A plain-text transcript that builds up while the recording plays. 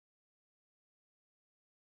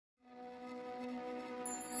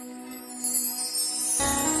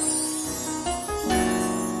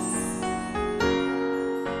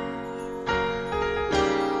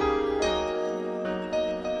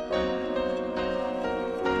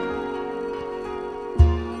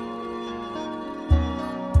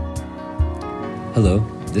Hello,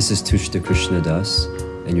 this is Tushta Krishna Das,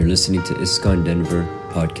 and you're listening to ISKCON Denver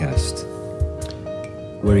podcast,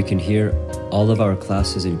 where you can hear all of our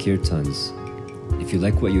classes and kirtans. If you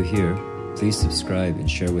like what you hear, please subscribe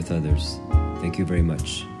and share with others. Thank you very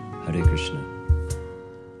much. Hare Krishna.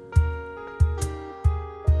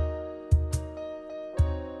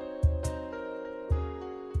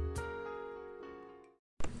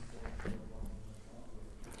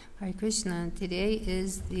 Hare Krishna. Today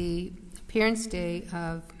is the appearance day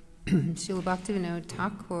of Srila Bhaktivinoda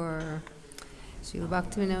Thakur. Srila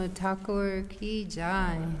Bhaktivinoda Thakur ki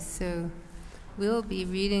jai. So we'll be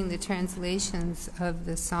reading the translations of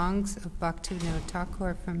the songs of Bhaktivinoda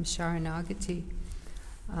Thakur from Sharanagati,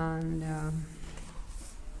 and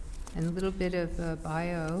a little bit of a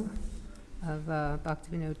bio of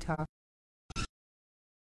Bhaktivinoda Thakur,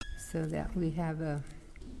 so that we have a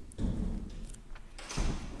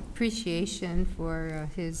appreciation for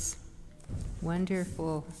his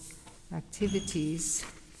wonderful activities.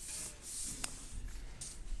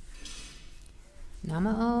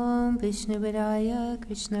 Nama Om Vishnu Vidaya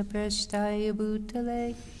Krishna Prashtaya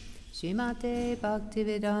Bhutale Srimate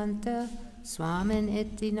Bhaktivedanta Swamin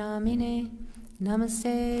Iti Namine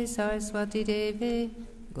Namaste Saraswati Deve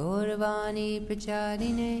Gauravani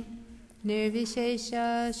Pracharine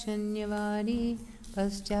Nirvishesha Shanyavani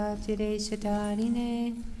Paschatire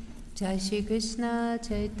Shatarine Jai Shri Krishna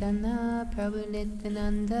Chaitanya Prabhu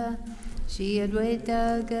Nityananda Shri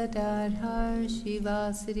Advaita Gadadhar Shri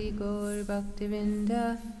Vasari Gaur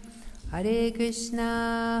Bhaktivinda Hare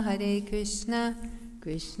Krishna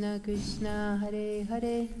Krishna Krishna Hare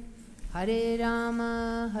Hare Hare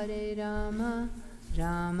Rama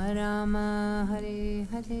Rama Rama Hare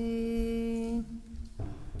Hare.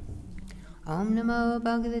 Om Namo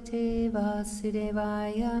Bhagavate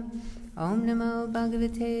Vasudevaya Om Namo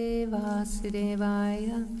Bhagavate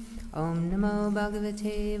Vasudevaya Om Namo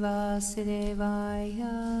Bhagavate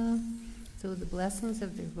Vasudevaya. So the blessings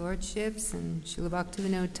of their lordships and Srila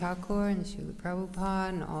Bhaktivinoda Thakur and Srila Prabhupada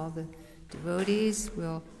and all the devotees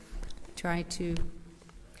will try to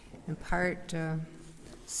impart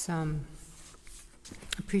some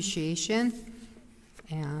appreciation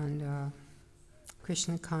and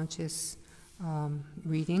Krishna conscious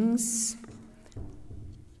readings.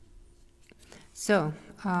 So,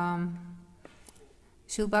 Srila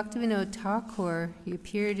Bhaktivinoda Thakur, he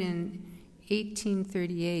appeared in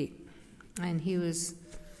 1838, and he was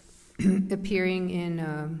appearing in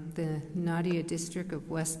the Nadia district of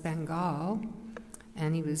West Bengal,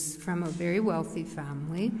 and he was from a very wealthy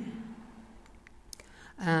family.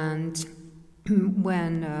 And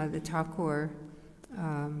when the Thakur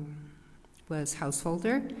was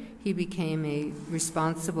householder, he became a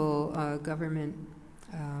responsible government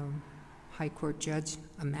high court judge,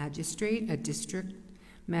 a magistrate, a district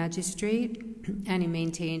magistrate, and he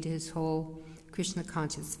maintained his whole Krishna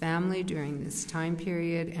conscious family during this time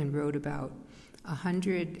period and wrote about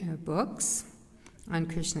 100 books on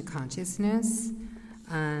Krishna consciousness.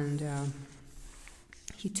 And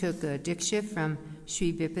he took a diksha from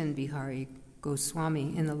Sri Vipin Bihari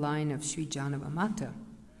Goswami in the line of Sri Janavamata.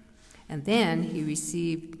 And then he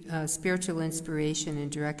received spiritual inspiration and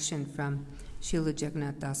direction from Srila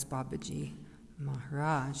Jagannath Das Babaji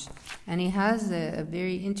Maharaj. And he has a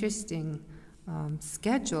very interesting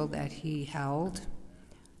schedule that he held,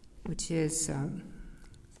 which is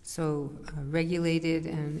so regulated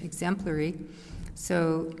and exemplary.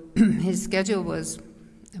 So his schedule was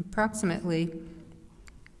approximately,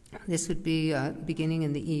 this would be beginning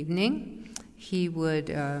in the evening. He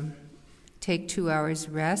would take 2 hours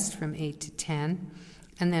rest from 8 to 10,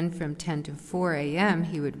 and then from 10 to 4 a.m.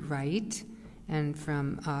 he would write, and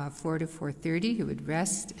from 4 to 4:30 he would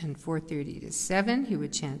rest, and 4:30 to 7 he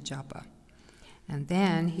would chant japa. And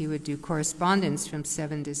then he would do correspondence from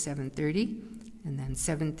 7 to 7:30, and then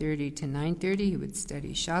 7:30 to 9:30 he would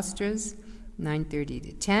study shastras. 9:30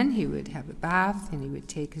 to 10 he would have a bath, and he would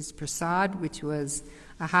take his prasad, which was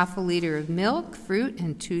a half a liter of milk, fruit,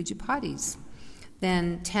 and 2 chapatis.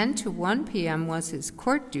 Then 10 to 1 p.m. was his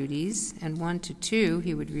court duties, and 1 to 2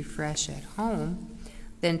 he would refresh at home.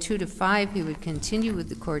 Then 2 to 5 he would continue with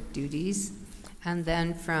the court duties, and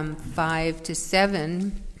then from 5 to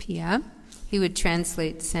 7 p.m. he would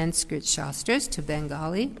translate Sanskrit shastras to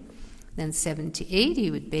Bengali. Then 7 to 8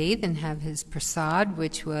 he would bathe and have his prasad,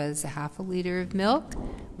 which was a half a liter of milk,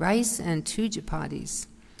 rice, and 2 chapatis.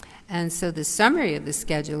 And so the summary of the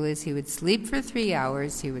schedule is he would sleep for 3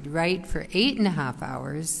 hours, he would write for 8.5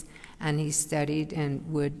 hours, and he studied and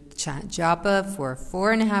would chant japa for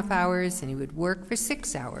 4.5 hours, and he would work for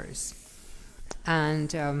 6 hours.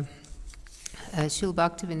 And Srila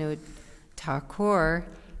Bhaktivinoda Thakur,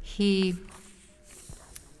 he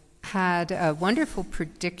had a wonderful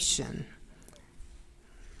prediction.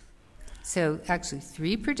 So actually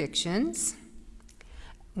 3 predictions.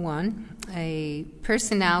 1, a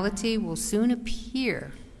personality will soon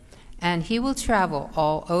appear, and he will travel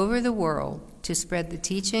all over the world to spread the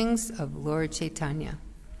teachings of Lord Chaitanya.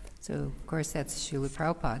 So, of course, that's Srila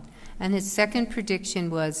Prabhupada. And his second prediction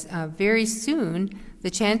was very soon the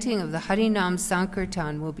chanting of the Harinam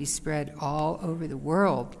Sankirtan will be spread all over the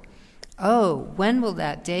world. Oh, when will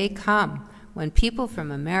that day come when people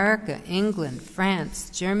from America, England,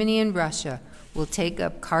 France, Germany, and Russia will take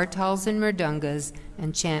up kartals and mridungas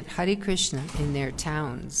and chant Hare Krishna in their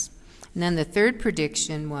towns? And then the third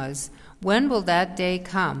prediction was, when will that day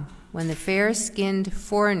come when the fair-skinned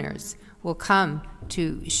foreigners will come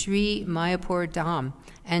to Sri Mayapur Dham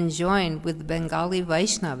and join with the Bengali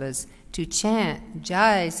Vaishnavas to chant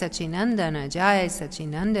Jai Sachinandana, Jai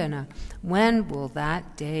Sachinandana? When will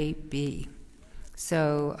that day be?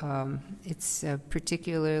 So it's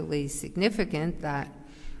particularly significant that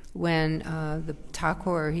when the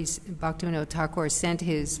Thakur, Bhaktivinoda Thakur, sent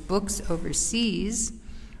his books overseas,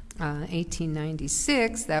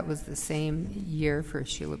 1896, that was the same year for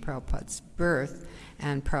Srila Prabhupada's birth,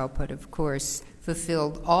 and Prabhupada, of course,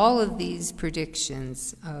 fulfilled all of these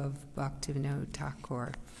predictions of Bhaktivinoda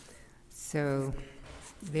Thakur. So,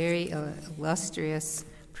 very illustrious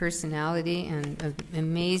personality and an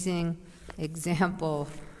amazing example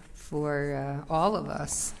for all of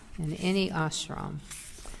us in any ashram.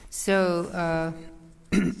 So,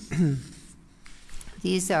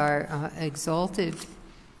 these are exalted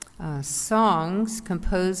songs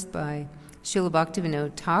composed by Srila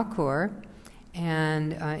Bhaktivinoda Thakur,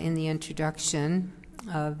 and in the introduction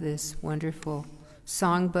of this wonderful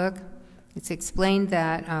songbook, it's explained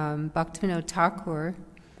that Bhaktivinoda Thakur,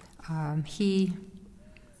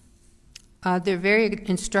 they're very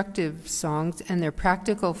instructive songs, and they're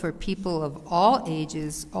practical for people of all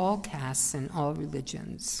ages, all castes, and all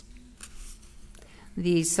religions.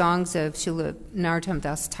 The songs of Srila Narottam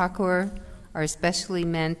Das Thakur are especially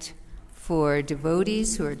meant for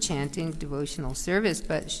devotees who are chanting devotional service,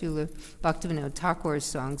 but Srila Bhaktivinoda Thakur's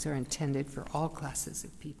songs are intended for all classes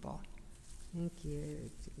of people. Thank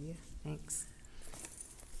you. Yeah, thanks.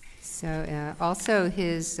 So also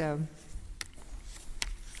his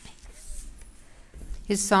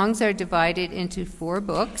songs are divided into 4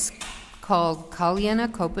 books called Kalyana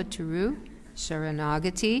Kopaturu,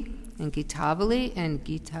 Sharanagati, and Gitavali, and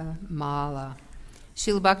Gita Mala.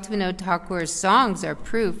 Srila Bhaktivinoda Thakur's songs are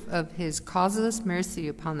proof of his causeless mercy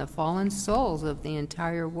upon the fallen souls of the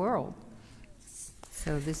entire world.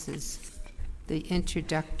 So this is the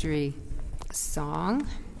introductory song.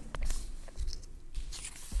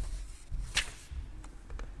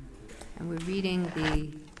 And we're reading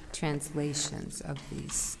the translations of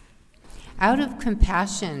these. Out of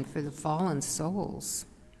compassion for the fallen souls,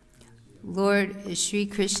 Lord Sri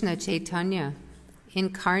Krishna Chaitanya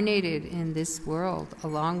incarnated in this world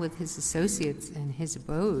along with his associates and his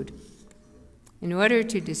abode in order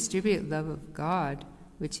to distribute love of God,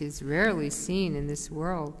 which is rarely seen in this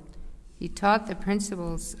world. He taught the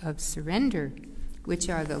principles of surrender, which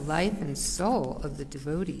are the life and soul of the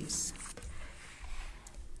devotees.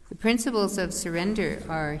 The principles of surrender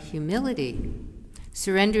are humility,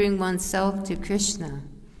 surrendering oneself to Krishna,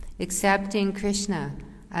 accepting Krishna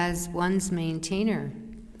as one's maintainer,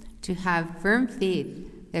 to have firm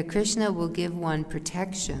faith that Krishna will give one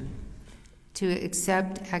protection, to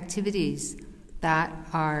accept activities that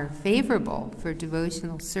are favorable for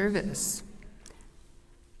devotional service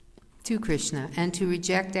to Krishna, and to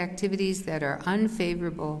reject activities that are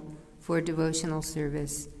unfavorable for devotional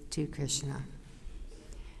service to Krishna.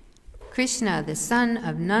 Krishna, the son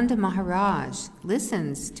of Nanda Maharaj,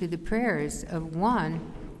 listens to the prayers of one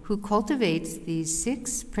who cultivates these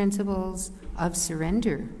 6 principles of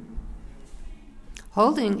surrender.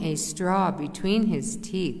 Holding a straw between his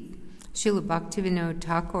teeth, Srila Bhaktivinoda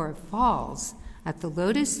Thakur falls at the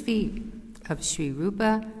lotus feet of Sri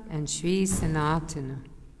Rupa and Sri Sanatana.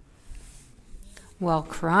 While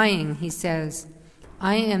crying, he says,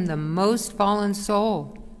 "I am the most fallen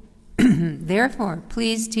soul. Therefore,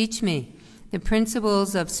 please teach me the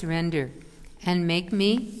principles of surrender and make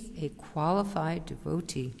me a qualified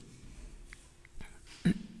devotee."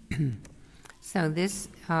 So this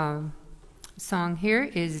song here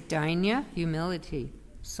is Dainya, Humility,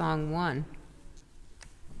 Song 1.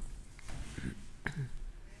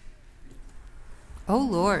 O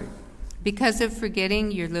Lord, because of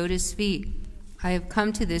forgetting your lotus feet, I have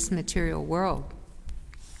come to this material world.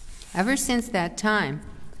 Ever since that time,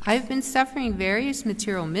 I have been suffering various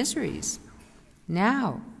material miseries.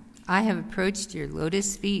 Now, I have approached your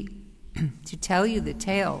lotus feet, to tell you the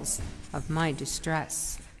tales of my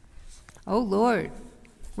distress. O Lord,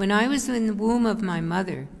 when I was in the womb of my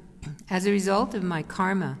mother, as a result of my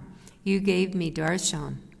karma, you gave me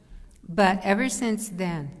darshan. But ever since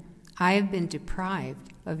then, I have been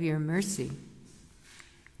deprived of your mercy.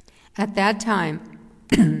 At that time,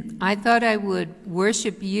 I thought I would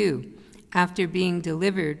worship you after being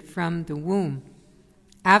delivered from the womb.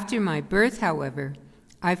 After my birth, however,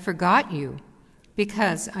 I forgot you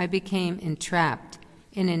because I became entrapped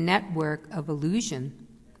in a network of illusion.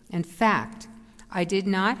 In fact, I did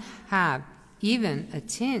not have even a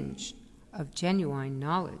tinge of genuine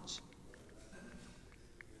knowledge.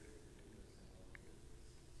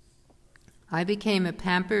 I became a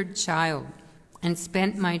pampered child and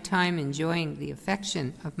spent my time enjoying the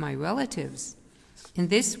affection of my relatives. In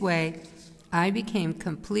this way, I became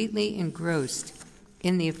completely engrossed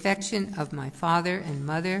in the affection of my father and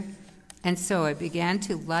mother, and so I began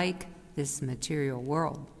to like this material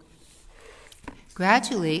world.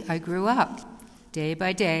 Gradually, I grew up, day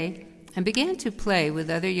by day, and began to play with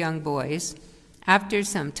other young boys. After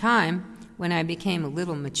some time, when I became a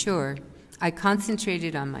little mature, I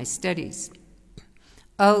concentrated on my studies.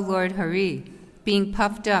 O Lord Hari, being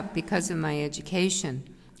puffed up because of my education,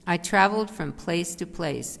 I traveled from place to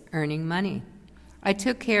place, earning money. I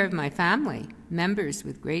took care of my family members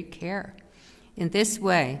with great care. In this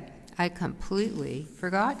way, I completely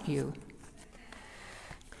forgot you.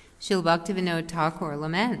 Srila Bhaktivinoda Thakur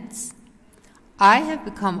laments, I have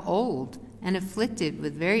become old and afflicted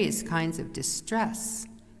with various kinds of distress.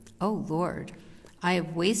 O Lord, I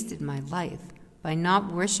have wasted my life by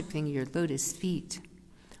not worshiping your lotus feet.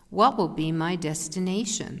 What will be my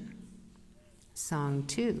destination? Song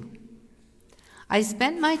 2. I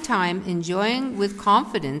spent my time enjoying with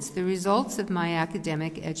confidence the results of my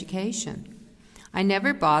academic education. I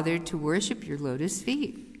never bothered to worship your lotus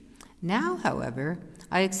feet. Now, however,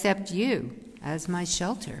 I accept you as my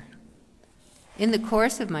shelter. In the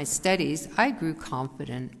course of my studies, I grew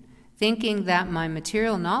confident, thinking that by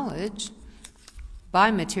material knowledge,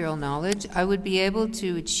 I would be able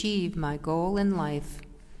to achieve my goal in life.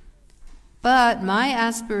 But my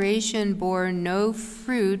aspiration bore no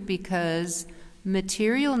fruit because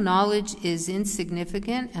material knowledge is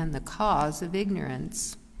insignificant and the cause of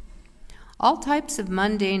ignorance. All types of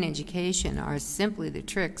mundane education are simply the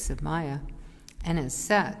tricks of Maya, and as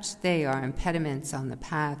such, they are impediments on the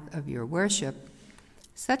path of your worship.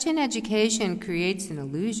 Such an education creates an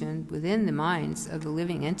illusion within the minds of the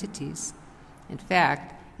living entities. In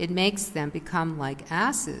fact, it makes them become like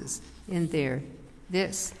asses in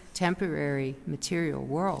this temporary material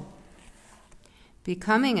world.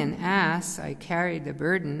 Becoming an ass, I carried the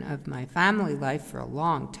burden of my family life for a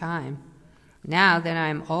long time. Now that I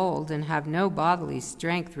am old and have no bodily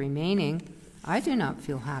strength remaining, I do not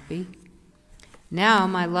feel happy. Now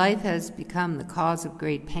my life has become the cause of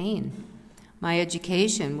great pain. My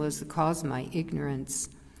education was the cause of my ignorance.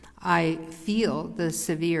 I feel the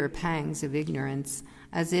severe pangs of ignorance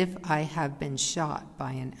as if I have been shot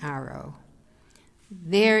by an arrow.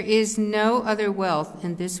 There is no other wealth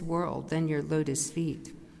in this world than your lotus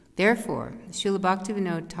feet. Therefore, Srila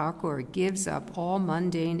Bhaktivinoda Thakur gives up all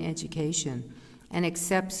mundane education and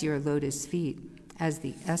accepts your lotus feet as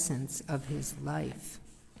the essence of his life.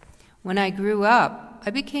 When I grew up, I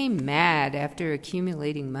became mad after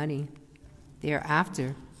accumulating money.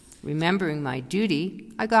 Thereafter, remembering my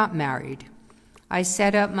duty, I got married. I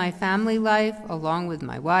set up my family life along with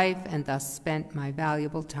my wife and thus spent my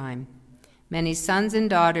valuable time. Many sons and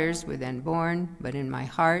daughters were then born, but in my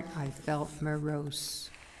heart I felt morose.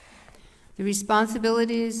 The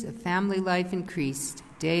responsibilities of family life increased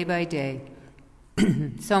day by day,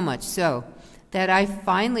 so much so that I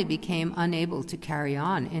finally became unable to carry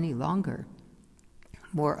on any longer.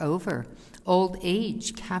 Moreover, old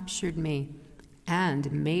age captured me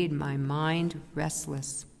and made my mind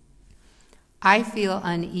restless. I feel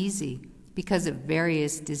uneasy because of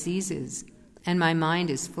various diseases, and my mind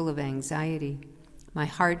is full of anxiety. My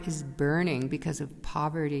heart is burning because of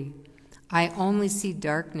poverty. I only see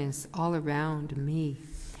darkness all around me,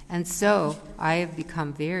 and so I have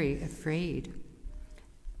become very afraid.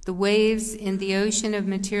 The waves in the ocean of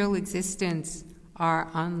material existence are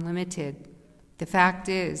unlimited. The fact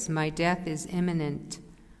is, my death is imminent.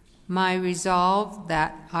 My resolve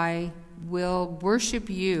that I will worship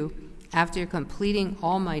you after completing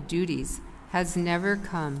all my duties has never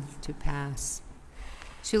come to pass.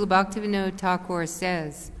 Srila Bhaktivinoda Thakur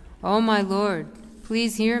says, "O my Lord,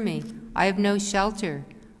 please hear me. I have no shelter.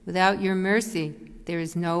 Without your mercy, there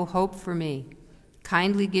is no hope for me.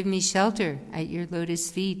 Kindly give me shelter at your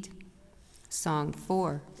lotus feet." Song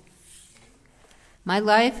 4. My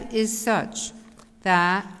life is such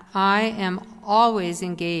that I am always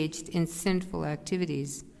engaged in sinful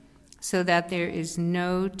activities, so that there is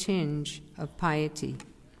no tinge of piety.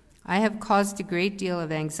 I have caused a great deal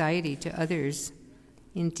of anxiety to others.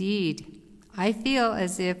 Indeed, I feel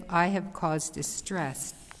as if I have caused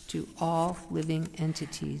distress to all living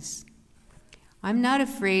entities. I'm not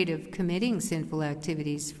afraid of committing sinful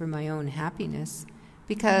activities for my own happiness,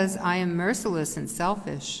 because I am merciless and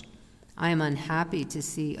selfish. I am unhappy to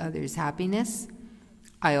see others' happiness.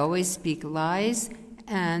 I always speak lies,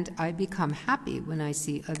 and I become happy when I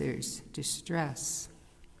see others' distress.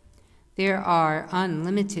 There are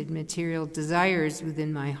unlimited material desires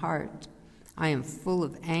within my heart. I am full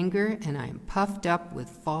of anger, and I am puffed up with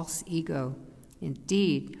false ego.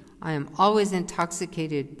 Indeed, I am always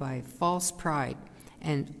intoxicated by false pride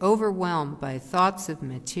and overwhelmed by thoughts of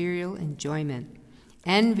material enjoyment.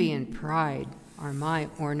 Envy and pride are my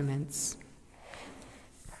ornaments.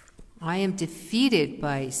 I am defeated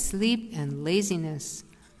by sleep and laziness.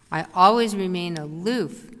 I always remain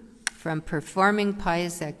aloof from performing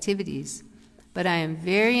pious activities, but I am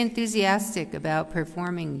very enthusiastic about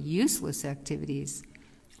performing useless activities.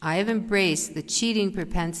 I have embraced the cheating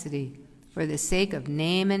propensity for the sake of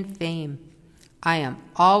name and fame. I am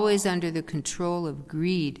always under the control of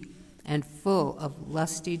greed and full of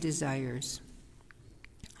lusty desires.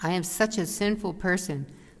 I am such a sinful person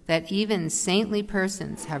that even saintly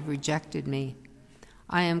persons have rejected me.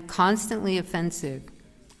 I am constantly offensive.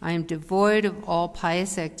 I am devoid of all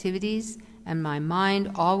pious activities, and my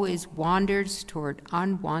mind always wanders toward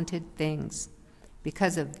unwanted things.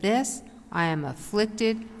 Because of this, I am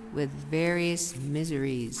afflicted with various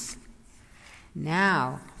miseries.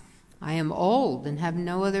 Now, I am old and have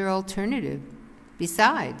no other alternative.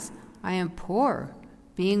 Besides, I am poor,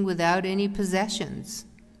 being without any possessions.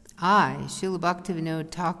 I, Srila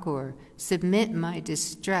Bhaktivinoda Thakur, submit my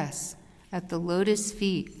distress at the lotus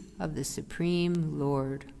feet of the Supreme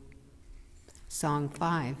Lord. Song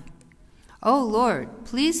 5. O Lord,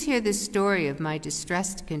 please hear the story of my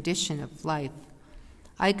distressed condition of life.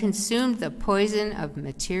 I consumed the poison of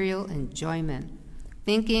material enjoyment,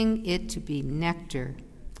 thinking it to be nectar.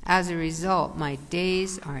 As a result, my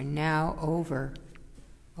days are now over.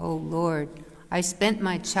 O Lord, I spent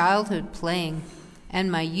my childhood playing and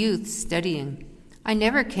my youth studying. I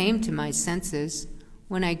never came to my senses.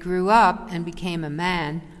 When I grew up and became a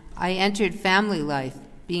man, I entered family life,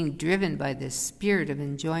 being driven by the spirit of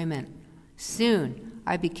enjoyment. Soon,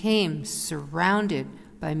 I became surrounded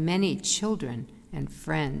by many children and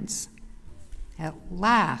friends. At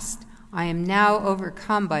last, I am now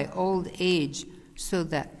overcome by old age, so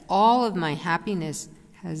that all of my happiness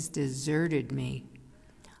has deserted me.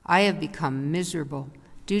 I have become miserable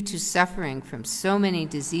due to suffering from so many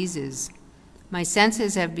diseases. My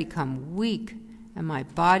senses have become weak, and my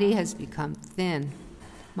body has become thin.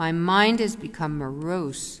 My mind has become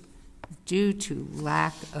morose due to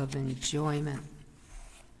lack of enjoyment.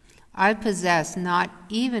 I possess not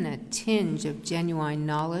even a tinge of genuine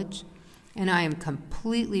knowledge, and I am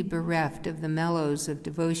completely bereft of the mellows of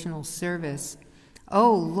devotional service.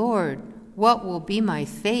 O Lord, what will be my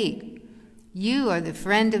fate? You are the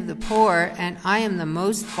friend of the poor, and I am the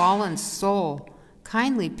most fallen soul.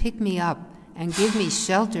 Kindly pick me up and give me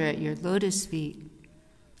shelter at your lotus feet.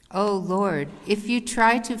 O Lord, if you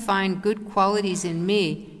try to find good qualities in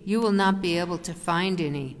me, you will not be able to find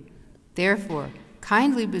any. Therefore,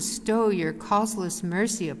 kindly bestow your causeless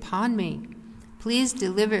mercy upon me. Please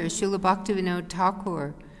deliver Srila Bhaktivinoda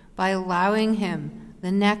Thakur by allowing him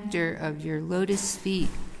the nectar of your lotus feet.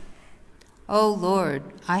 O Lord,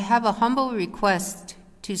 I have a humble request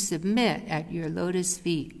to submit at your lotus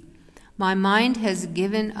feet. My mind has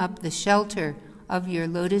given up the shelter of your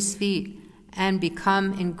lotus feet and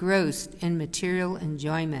become engrossed in material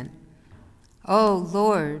enjoyment. O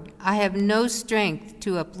Lord, I have no strength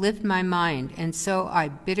to uplift my mind, and so I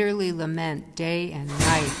bitterly lament day and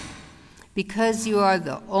night. Because you are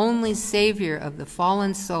the only Savior of the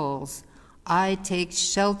fallen souls, I take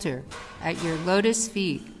shelter at your lotus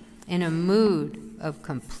feet in a mood of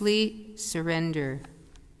complete surrender.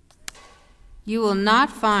 You will not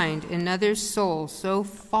find another soul so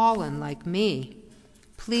fallen like me.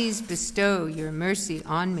 Please bestow your mercy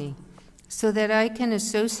on me, so that I can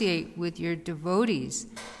associate with your devotees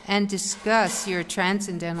and discuss your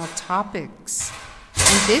transcendental topics.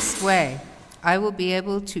 In this way, I will be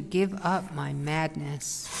able to give up my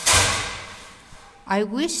madness. I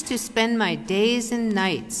wish to spend my days and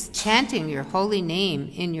nights chanting your holy name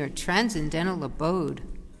in your transcendental abode.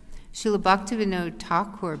 Srila Bhaktivinoda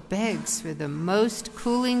Thakur begs for the most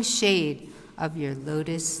cooling shade of your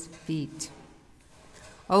lotus feet.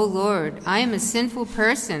 O Lord, I am a sinful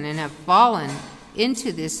person and have fallen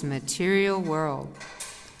into this material world.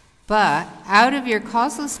 But out of your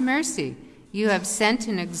causeless mercy, you have sent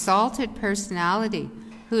an exalted personality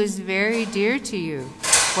who is very dear to you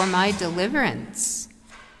for my deliverance.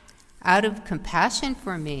 Out of compassion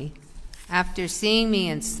for me, after seeing me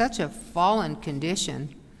in such a fallen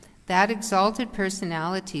condition, that exalted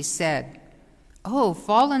personality said, "Oh,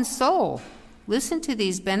 fallen soul, listen to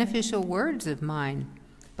these beneficial words of mine.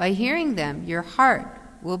 By hearing them, your heart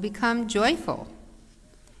will become joyful."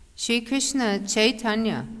 Sri Krishna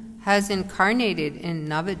Chaitanya has incarnated in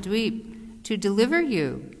Navadvip to deliver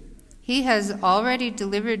you. He has already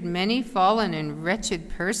delivered many fallen and wretched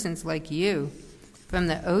persons like you from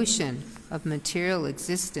the ocean of material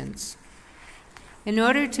existence. In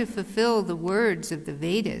order to fulfill the words of the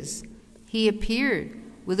Vedas, he appeared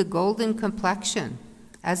with a golden complexion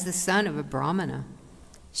as the son of a Brahmana.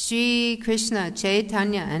 Sri Krishna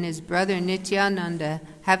Chaitanya and his brother Nityananda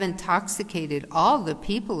have intoxicated all the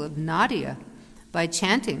people of Nadia by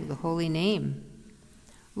chanting the holy name.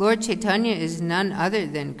 Lord Chaitanya is none other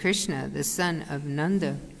than Krishna, the son of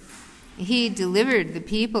Nanda. He delivered the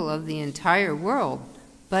people of the entire world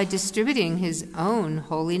by distributing his own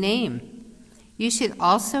holy name. You should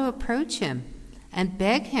also approach him and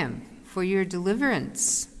beg him for your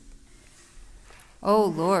deliverance. O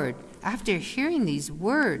Lord, after hearing these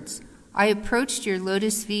words, I approached your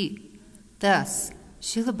lotus feet. Thus,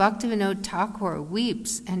 Srila Bhaktivinoda Thakur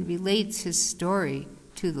weeps and relates his story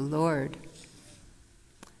to the Lord.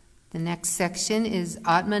 The next section is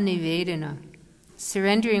Atma Nivedana,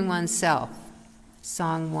 surrendering oneself,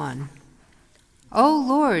 Song 1. O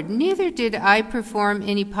Lord, neither did I perform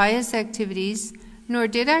any pious activities, nor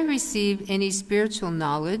did I receive any spiritual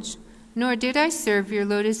knowledge, nor did I serve your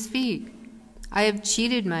lotus feet. I have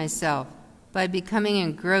cheated myself by becoming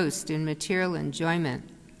engrossed in material enjoyment.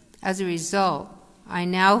 As a result, I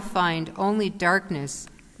now find only darkness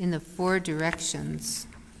in the four directions.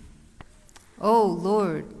 O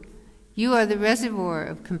Lord, you are the reservoir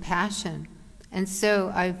of compassion, and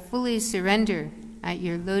so I fully surrender at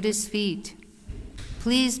your lotus feet.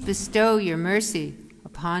 Please bestow your mercy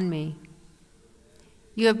upon me.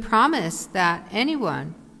 You have promised that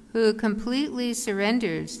anyone who completely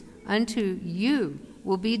surrenders unto you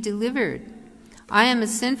will be delivered. I am a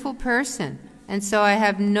sinful person, and so I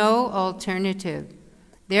have no alternative.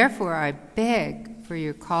 Therefore I beg for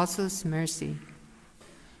your causeless mercy.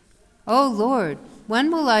 O Lord,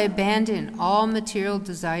 when will I abandon all material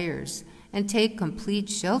desires and take complete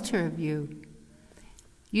shelter of you?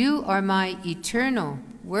 You are my eternal,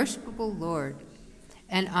 worshipable Lord,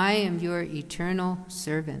 and I am your eternal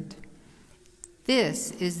servant.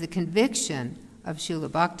 This is the conviction of Srila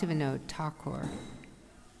Bhaktivinoda Thakur.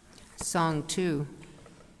 Song 2.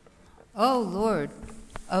 O Lord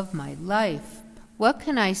of my life, what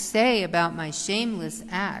can I say about my shameless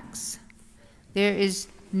acts? There is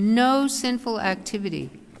no sinful activity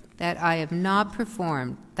that I have not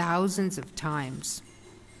performed thousands of times.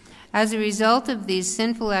 As a result of these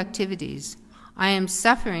sinful activities, I am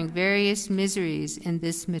suffering various miseries in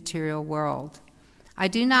this material world. I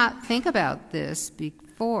did not think about this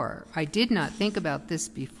before,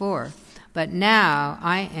 but now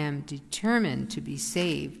I am determined to be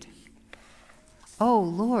saved. O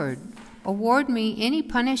Lord, award me any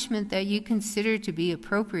punishment that you consider to be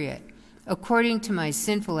appropriate according to my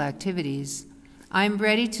sinful activities. I am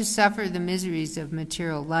ready to suffer the miseries of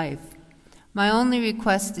material life. My only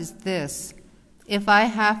request is this: if I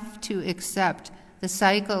have to accept the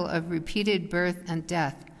cycle of repeated birth and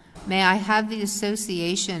death, may I have the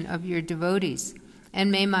association of your devotees,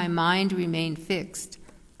 and may my mind remain fixed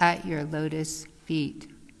at your lotus feet.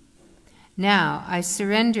 Now I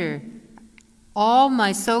surrender all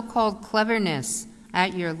my so-called cleverness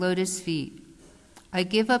at your lotus feet. I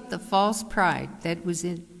give up the false pride that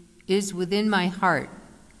is within my heart.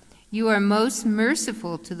 You are most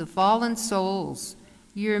merciful to the fallen souls.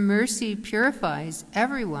 Your mercy purifies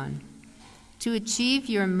everyone. To achieve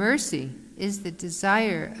your mercy is the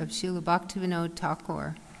desire of Srila Bhaktivinoda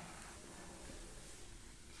Thakur.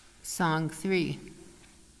 Song 3.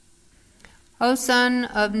 O son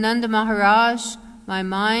of Nanda Maharaj, my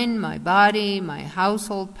mind, my body, my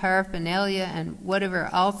household paraphernalia, and whatever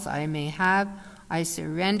else I may have, I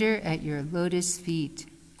surrender at your lotus feet.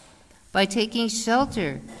 By taking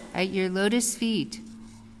shelter at your lotus feet,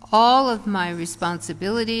 all of my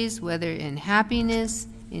responsibilities, whether in happiness,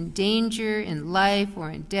 in danger, in life,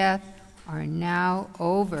 or in death, are now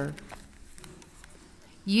over.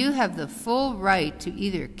 You have the full right to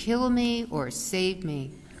either kill me or save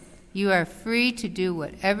me. You are free to do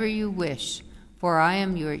whatever you wish, for I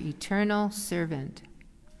am your eternal servant.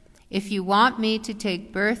 If you want me to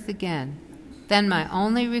take birth again, then my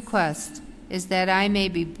only request is that I may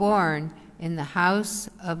be born in the house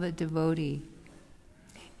of a devotee.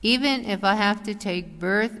 Even if I have to take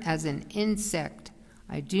birth as an insect,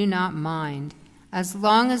 I do not mind, as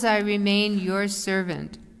long as I remain your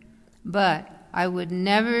servant. But I would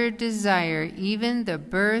never desire even the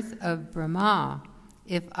birth of Brahma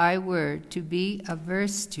if I were to be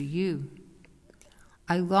averse to you.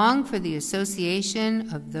 I long for the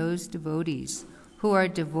association of those devotees who are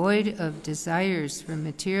devoid of desires for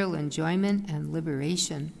material enjoyment and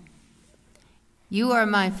liberation. You are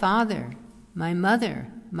my father, my mother,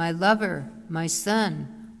 my lover, my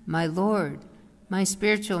son, my Lord, my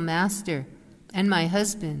spiritual master, and my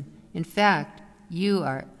husband. In fact, you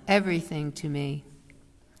are everything to me.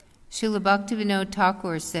 Srila Bhaktivinoda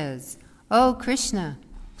Thakur says, "O Krishna,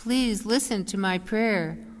 please listen to my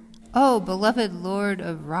prayer. O beloved Lord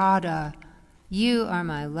of Radha, you are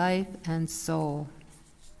my life and soul."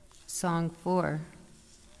 Song 4.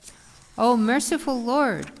 O merciful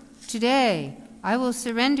Lord, today I will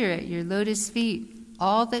surrender at your lotus feet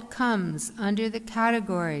all that comes under the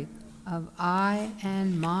category of I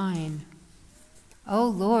and mine. O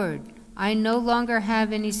Lord, I no longer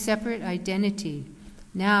have any separate identity.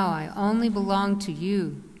 Now I only belong to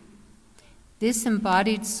you. This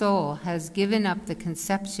embodied soul has given up the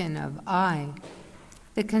conception of I,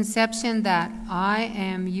 the conception that I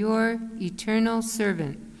am your eternal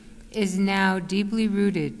servant is now deeply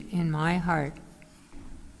rooted in my heart.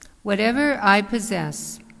 Whatever I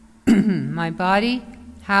possess, my body,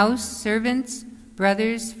 house, servants,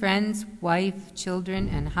 brothers, friends, wife, children,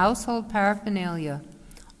 and household paraphernalia,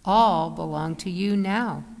 all belong to you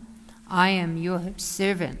now. I am your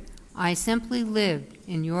servant. I simply live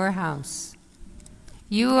in your house.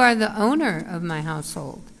 You are the owner of my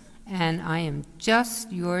household, and I am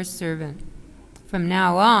just your servant. From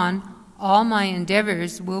now on, all my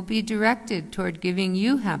endeavors will be directed toward giving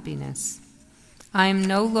you happiness. I am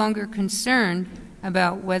no longer concerned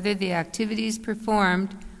about whether the activities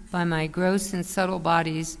performed by my gross and subtle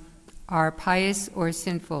bodies are pious or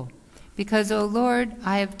sinful, because, O Lord,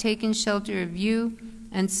 I have taken shelter of you,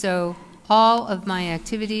 and so all of my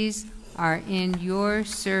activities are in your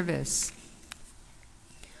service.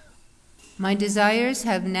 My desires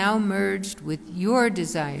have now merged with your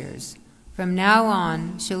desires. From now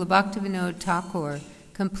on, Srila Bhaktivinoda Thakur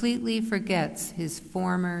completely forgets his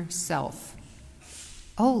former self.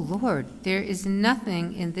 O Lord, there is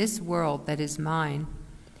nothing in this world that is mine.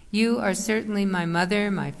 You are certainly my mother,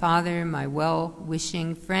 my father, my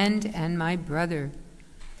well-wishing friend, and my brother.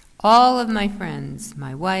 All of my friends,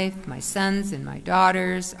 my wife, my sons, and my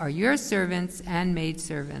daughters are your servants and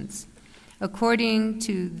maidservants. According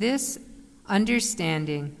to this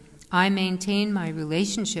understanding, I maintain my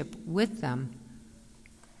relationship with them.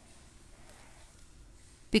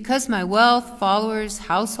 Because my wealth, followers,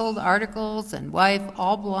 household articles, and wife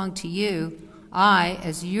all belong to you, I,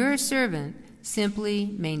 as your servant,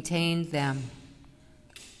 simply maintain them.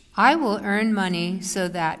 I will earn money so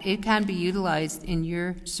that it can be utilized in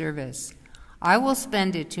your service. I will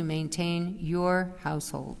spend it to maintain your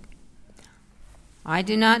household. I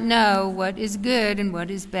do not know what is good and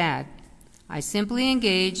what is bad. I simply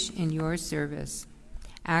engage in your service.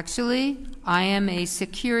 Actually, I am a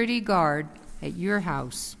security guard at your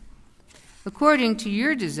house. According to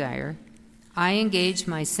your desire, I engage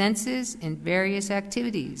my senses in various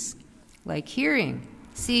activities, like hearing,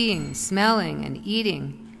 seeing, smelling, and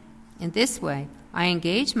eating. In this way, I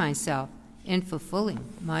engage myself in fulfilling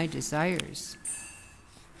my desires.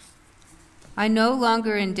 I no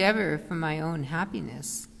longer endeavor for my own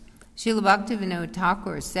happiness. Srila Bhaktivinoda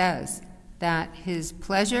Thakur says that his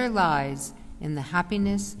pleasure lies in the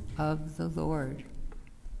happiness of the Lord.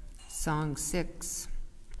 Song 6.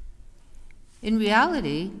 In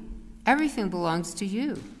reality, everything belongs to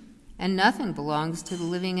you, and nothing belongs to the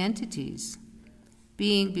living entities.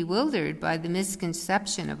 Being bewildered by the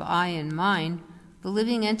misconception of I and mine, the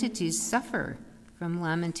living entities suffer from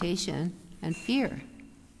lamentation and fear.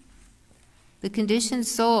 The conditioned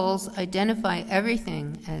souls identify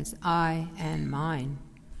everything as I and mine.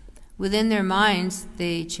 Within their minds,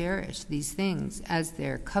 they cherish these things as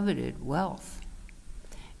their coveted wealth.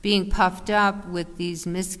 Being puffed up with these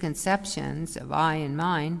misconceptions of I and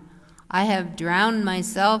mine, I have drowned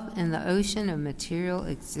myself in the ocean of material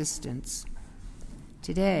existence.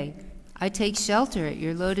 Today, I take shelter at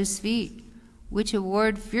your lotus feet, which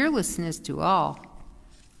award fearlessness to all.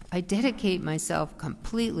 I dedicate myself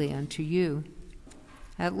completely unto you.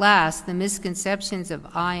 At last, the misconceptions of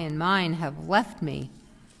I and mine have left me.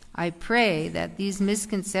 I pray that these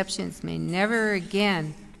misconceptions may never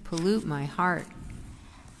again pollute my heart.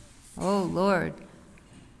 O Lord,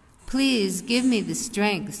 please give me the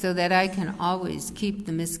strength so that I can always keep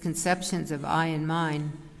the misconceptions of I and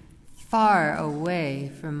mine far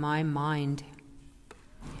away from my mind.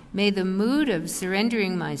 May the mood of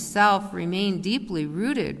surrendering myself remain deeply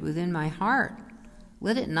rooted within my heart.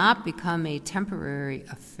 Let it not become a temporary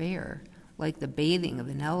affair, like the bathing of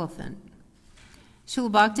an elephant.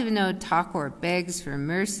 Srila Bhaktivinoda Thakur begs for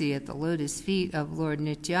mercy at the lotus feet of Lord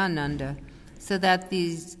Nityananda, so that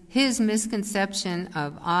his misconception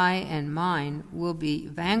of I and mine will be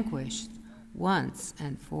vanquished once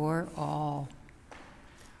and for all.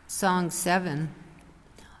 Song 7.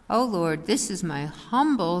 O Lord, this is my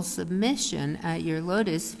humble submission at your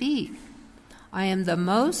lotus feet. I am the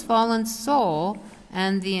most fallen soul,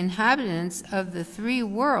 and the inhabitants of the 3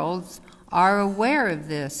 worlds are aware of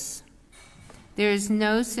this. There is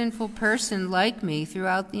no sinful person like me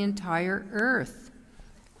throughout the entire earth.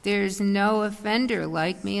 There is no offender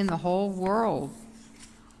like me in the whole world.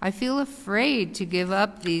 I feel afraid to give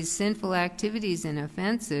up these sinful activities and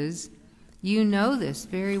offenses. You know this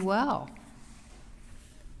very well.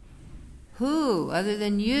 Who, other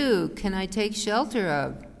than you, can I take shelter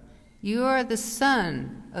of? You are the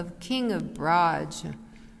son of King of Braj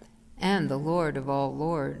and the Lord of all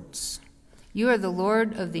lords. You are the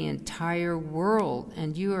Lord of the entire world,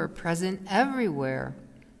 and you are present everywhere.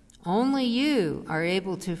 Only you are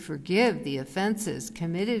able to forgive the offenses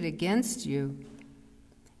committed against you.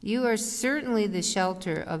 You are certainly the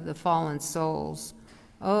shelter of the fallen souls.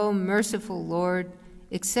 O merciful Lord,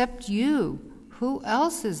 except you, who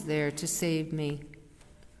else is there to save me?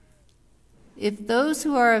 If those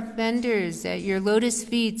who are offenders at your lotus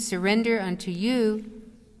feet surrender unto you,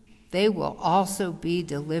 they will also be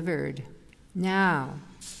delivered. Now,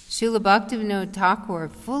 Srila Bhaktivinoda Thakur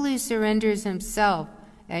fully surrenders himself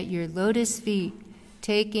at your lotus feet,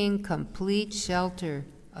 taking complete shelter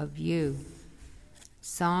of you.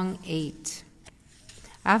 Song 8.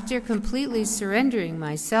 After completely surrendering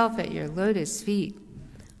myself at your lotus feet,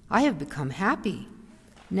 I have become happy.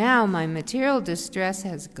 Now my material distress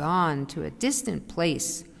has gone to a distant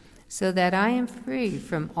place, so that I am free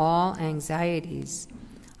from all anxieties.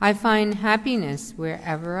 I find happiness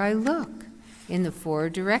wherever I look, in the 4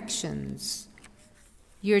 directions.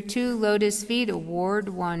 Your 2 lotus feet award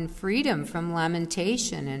one freedom from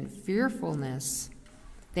lamentation and fearfulness.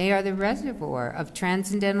 They are the reservoir of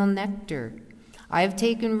transcendental nectar. I have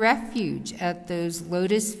taken refuge at those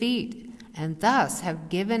lotus feet, and thus have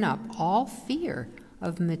given up all fear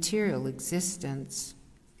of material existence.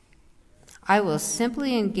 I will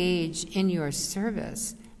simply engage in your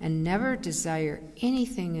service and never desire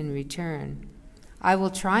anything in return. I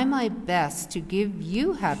will try my best to give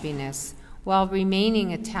you happiness while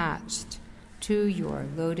remaining attached to your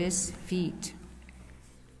lotus feet.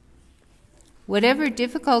 Whatever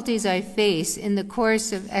difficulties I face in the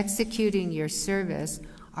course of executing your service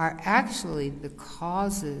are actually the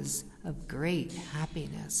causes of great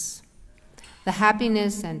happiness. The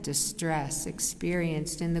happiness and distress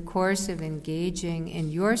experienced in the course of engaging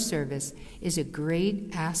in your service is a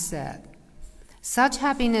great asset. Such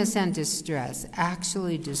happiness and distress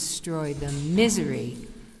actually destroy the misery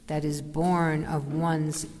that is born of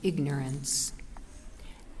one's ignorance.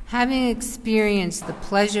 Having experienced the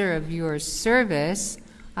pleasure of your service,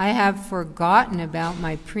 I have forgotten about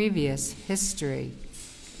my previous history.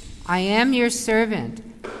 I am your servant,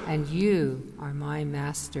 and you are my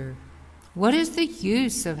master. What is the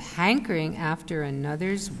use of hankering after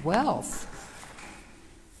another's wealth?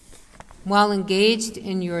 While engaged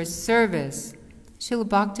in your service, Srila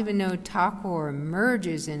Bhaktivinoda Thakur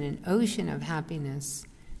merges in an ocean of happiness.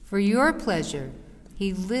 For your pleasure,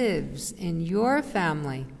 he lives in your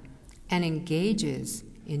family and engages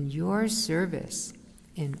in your service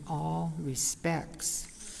in all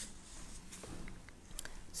respects.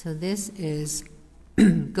 So this is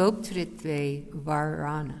Goptritve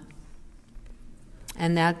Varana.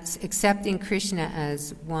 And that's accepting Krishna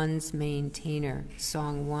as one's maintainer,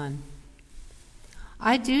 Song 1.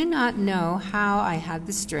 I do not know how I had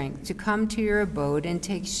the strength to come to your abode and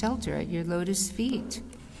take shelter at your lotus feet.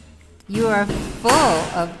 You are full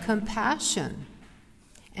of compassion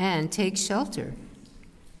and take shelter.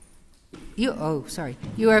 You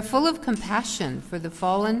are full of compassion for the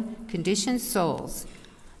fallen, conditioned souls,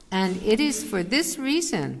 and it is for this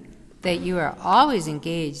reason that you are always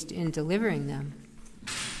engaged in delivering them.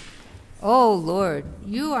 O Lord,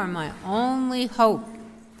 you are my only hope,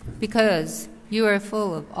 because you are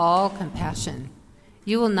full of all compassion.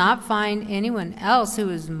 You will not find anyone else who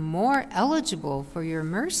is more eligible for your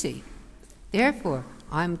mercy. Therefore,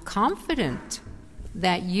 I'm confident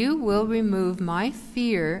that you will remove my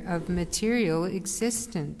fear of material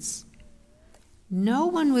existence. No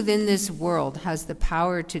one within this world has the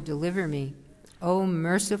power to deliver me. O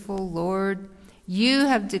merciful Lord, you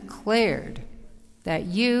have declared that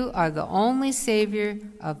you are the only Savior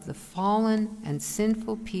of the fallen and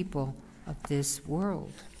sinful people of this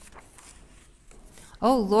world.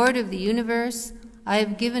 O Lord of the universe, I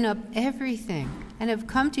have given up everything and have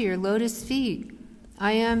come to your lotus feet.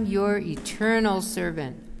 I am your eternal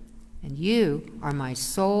servant, and you are my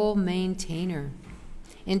sole maintainer.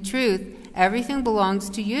 In truth, everything belongs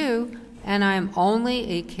to you, and I am only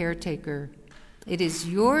a caretaker. It is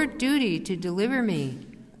your duty to deliver me.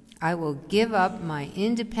 I will give up my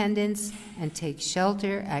independence and take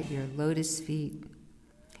shelter at your lotus feet.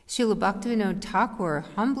 Srila Bhaktivinoda Thakur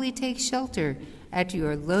humbly takes shelter at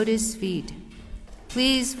your lotus feet.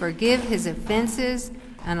 Please forgive his offenses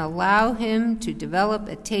and allow him to develop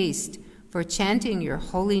a taste for chanting your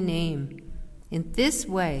holy name. In this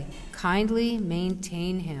way, kindly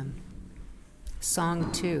maintain him.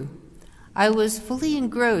 Song 2. I was fully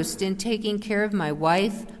engrossed in taking care of my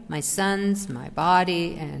wife, my sons, my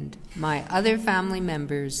body, and my other family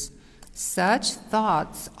members. Such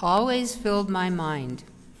thoughts always filled my mind.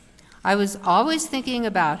 I was always thinking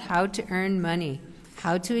about how to earn money,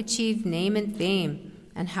 how to achieve name and fame,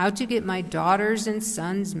 and how to get my daughters and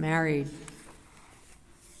sons married.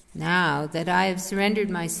 Now that I have surrendered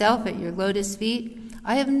myself at your lotus feet,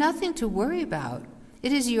 I have nothing to worry about.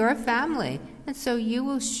 It is your family, and so you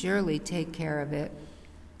will surely take care of it.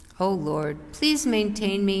 O Lord, please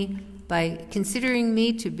maintain me by considering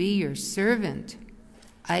me to be your servant.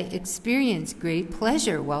 I experience great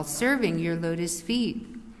pleasure while serving your lotus feet.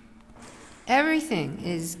 Everything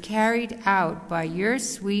is carried out by your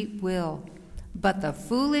sweet will, but the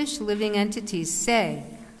foolish living entities say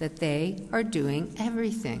that they are doing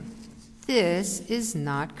everything. This is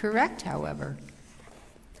not correct, however.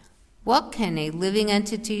 What can a living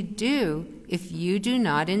entity do if you do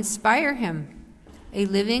not inspire him? A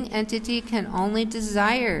living entity can only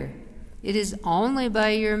desire. It is only by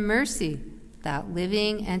your mercy that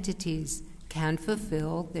living entities can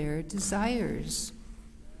fulfill their desires.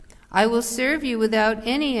 I will serve you without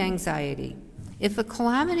any anxiety. If a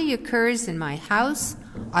calamity occurs in my house,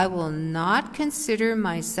 I will not consider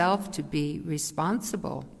myself to be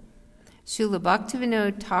responsible. Srila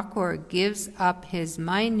Bhaktivinoda Thakur gives up his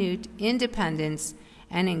minute independence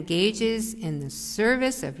and engages in the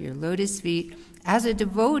service of your lotus feet as a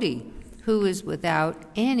devotee who is without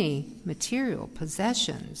any material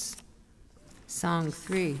possessions. Song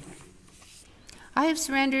 3. I have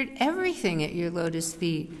surrendered everything at your lotus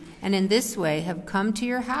feet, and in this way have come to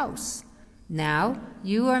your house. Now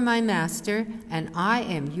you are my master, and I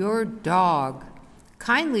am your dog.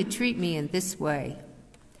 Kindly treat me in this way.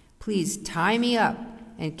 Please tie me up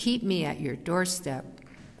and keep me at your doorstep.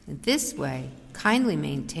 In this way, kindly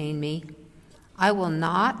maintain me. I will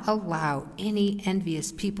not allow any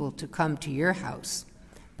envious people to come to your house,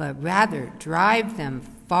 but rather drive them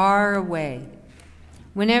far away.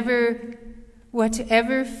 Whatever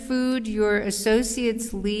food your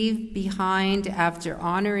associates leave behind after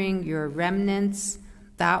honoring your remnants,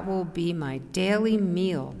 that will be my daily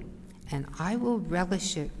meal, and I will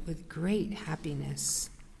relish it with great happiness.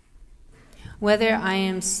 Whether I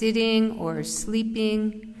am sitting or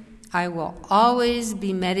sleeping, I will always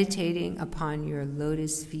be meditating upon your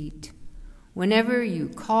lotus feet. Whenever you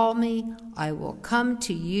call me, I will come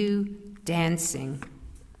to you dancing.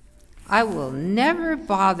 I will never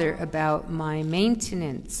bother about my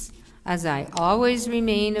maintenance, as I always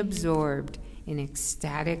remain absorbed in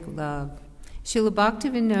ecstatic love. Srila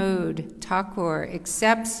Bhaktivinoda Thakur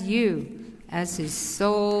accepts you as his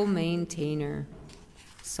sole maintainer.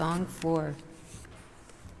 Song 4.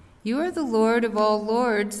 You are the Lord of all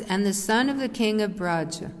lords and the son of the king of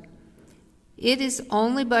Braja. It is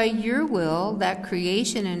only by your will that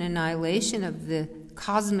creation and annihilation of the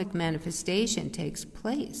cosmic manifestation takes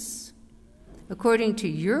place. According to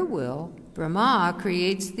your will, Brahma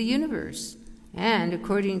creates the universe, and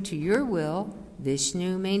according to your will,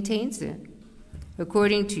 Vishnu maintains it.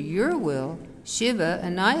 According to your will, Shiva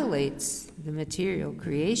annihilates the material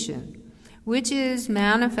creation, which is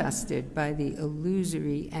manifested by the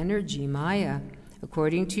illusory energy Maya,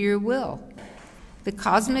 according to your will. The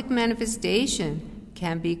cosmic manifestation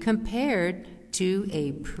can be compared to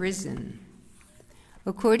a prison.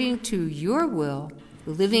 According to your will,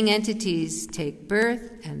 the living entities take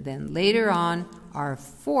birth and then later on are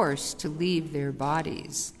forced to leave their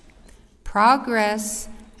bodies. Progress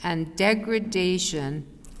and degradation,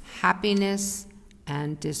 happiness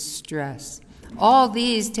and distress, all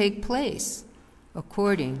these take place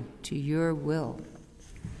according to your will.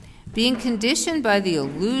 Being conditioned by the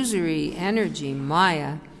illusory energy,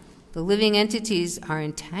 Maya, the living entities are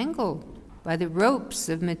entangled by the ropes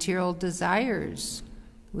of material desires.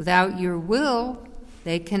 Without your will,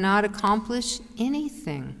 they cannot accomplish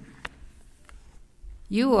anything.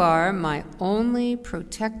 You are my only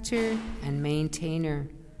protector and maintainer.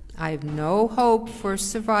 I have no hope for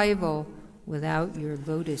survival without your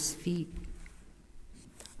lotus feet.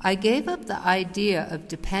 I gave up the idea of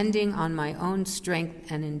depending on my own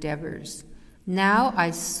strength and endeavors. Now I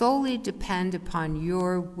solely depend upon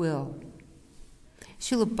your will.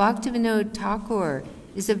 Srila Bhaktivinoda Thakur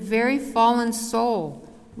is a very fallen soul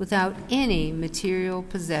without any material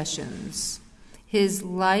possessions. His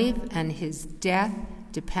life and his death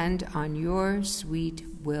depend on your sweet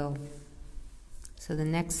will. So the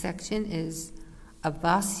next section is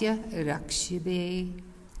Avasya Rakshibe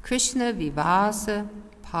Krishna Vivasa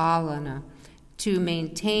Palana, to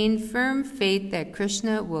maintain firm faith that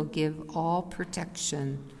Krishna will give all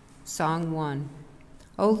protection. Song 1.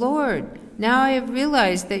 O Lord, now I have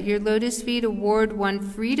realized that your lotus feet award one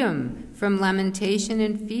freedom from lamentation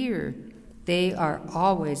and fear. They are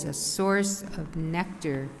always a source of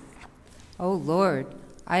nectar. O Lord,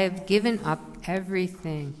 I have given up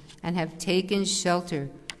everything and have taken shelter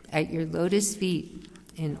at your lotus feet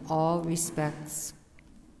in all respects.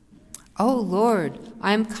 O Lord,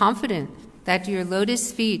 I am confident that your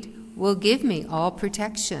lotus feet will give me all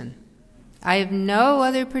protection. I have no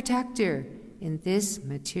other protector in this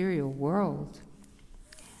material world.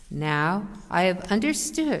 Now I have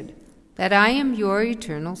understood that I am your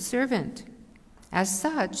eternal servant. As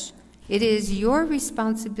such, it is your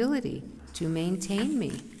responsibility to maintain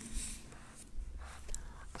me.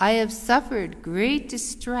 I have suffered great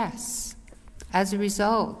distress as a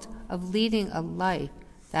result of leading a life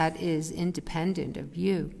that is independent of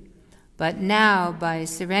you. But now, by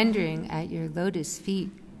surrendering at your lotus feet,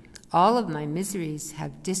 all of my miseries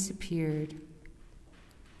have disappeared.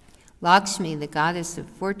 Lakshmi, the goddess of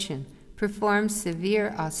fortune, performs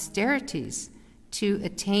severe austerities to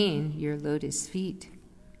attain your lotus feet.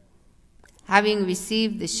 Having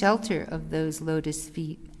received the shelter of those lotus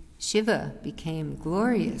feet, Shiva became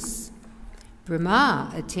glorious.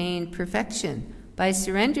 Brahma attained perfection by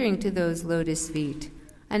surrendering to those lotus feet,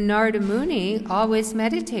 and Narada Muni always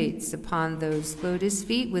meditates upon those lotus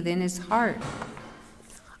feet within his heart.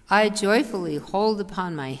 I joyfully hold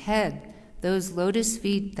upon my head those lotus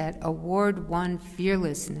feet that award one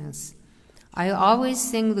fearlessness. I always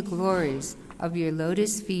sing the glories of your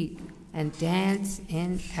lotus feet and dance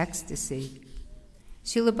in ecstasy.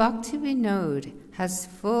 Srila Bhaktivinoda has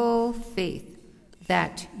full faith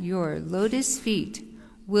that your lotus feet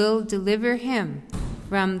will deliver him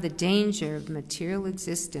from the danger of material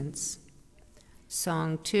existence.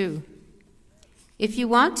 Song 2. If you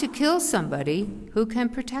want to kill somebody, who can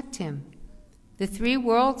protect him? The three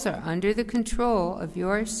worlds are under the control of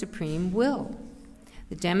your supreme will.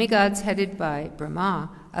 The demigods headed by Brahma,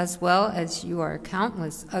 as well as your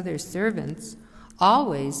countless other servants,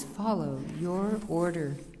 always follow your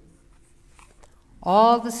order.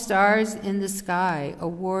 All the stars in the sky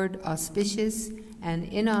award auspicious and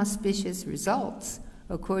inauspicious results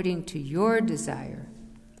according to your desire.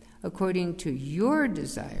 According to your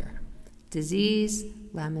desire, disease,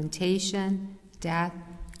 lamentation, death,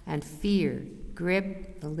 and fear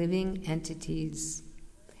grip the living entities.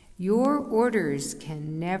 Your orders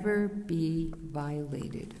can never be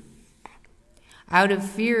violated. Out of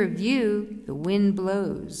fear of you, the wind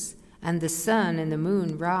blows, and the sun and the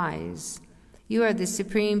moon rise. You are the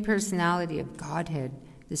Supreme Personality of Godhead,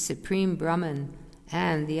 the Supreme Brahman,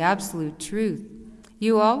 and the Absolute Truth.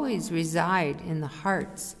 You always reside in the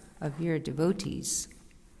hearts of your devotees.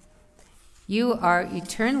 You are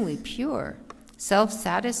eternally pure,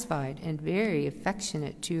 self-satisfied, and very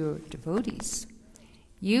affectionate to your devotees.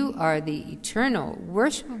 You are the eternal,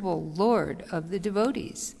 worshipable Lord of the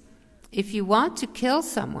devotees. If you want to kill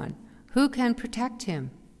someone, who can protect him?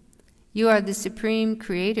 You are the supreme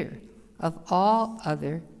creator of all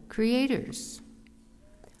other creators.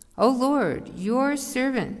 O Lord, your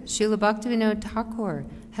servant, Srila Bhaktivinoda Thakur,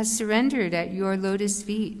 has surrendered at your lotus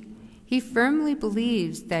feet. He firmly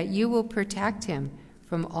believes that you will protect him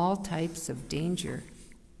from all types of danger.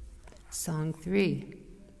 Song 3.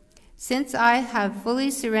 Since I have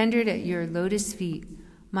fully surrendered at your lotus feet,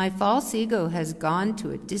 my false ego has gone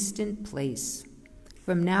to a distant place.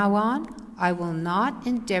 From now on, I will not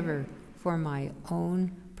endeavor for my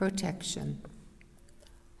own protection.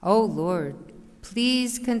 O Lord,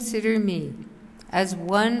 please consider me as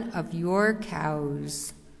one of your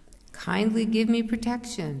cows. Kindly give me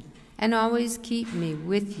protection and always keep me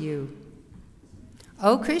with you.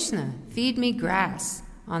 O Krishna, feed me grass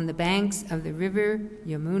on the banks of the river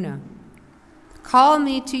Yamuna. Call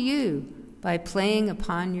me to you by playing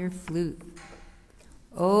upon your flute.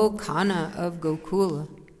 O Kana of Gokula,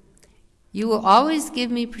 you will always give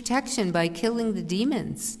me protection by killing the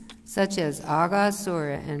demons, such as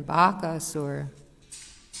Aghasura and Bakasura.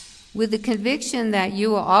 With the conviction that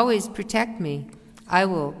you will always protect me, I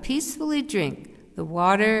will peacefully drink the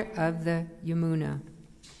water of the Yamuna.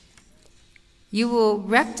 You will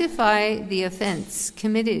rectify the offense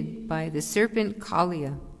committed by the serpent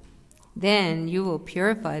Kalia. Then you will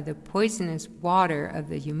purify the poisonous water of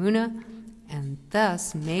the Yamuna and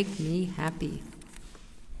thus make me happy.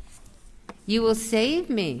 You will save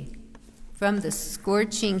me from the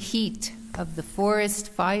scorching heat of the forest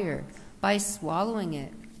fire by swallowing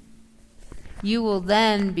it. You will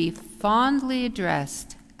then be fondly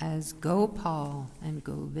addressed as Gopal and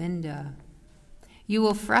Govinda. You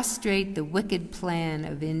will frustrate the wicked plan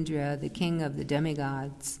of Indra, the king of the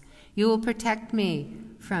demigods. You will protect me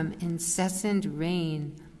from incessant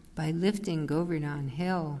rain by lifting Govardhan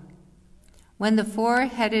Hill. When the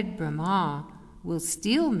four-headed Brahma will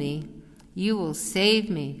steal me, you will save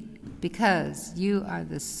me, because you are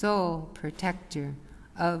the sole protector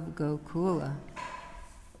of Gokula.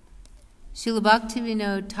 Srila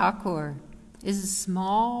Bhaktivinoda Thakur is a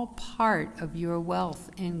small part of your wealth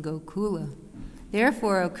in Gokula.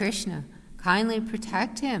 Therefore, O Krishna, kindly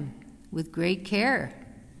protect him with great care.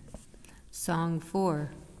 Song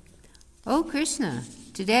 4. O Krishna,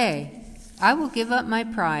 today I will give up my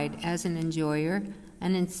pride as an enjoyer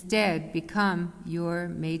and instead become your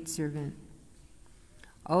maidservant.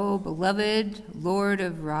 O beloved Lord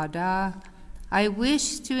of Radha, I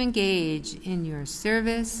wish to engage in your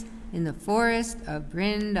service in the forest of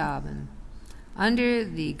Vrindavan, under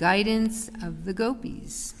the guidance of the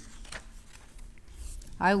gopis.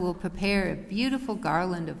 I will prepare a beautiful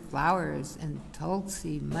garland of flowers and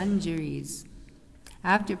tulsi manjaris.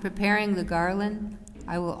 After preparing the garland,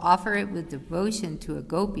 I will offer it with devotion to a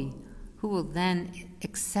gopi, who will then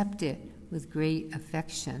accept it with great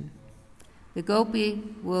affection. The gopi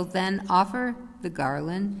will then offer the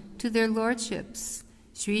garland to their lordships,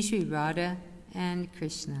 Sri Sri Radha and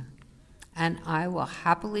Krishna, and I will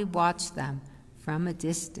happily watch them from a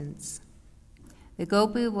distance. The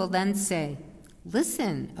gopi will then say,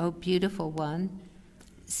 "Listen, O beautiful one,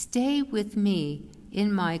 stay with me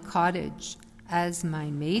in my cottage as my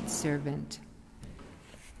maidservant.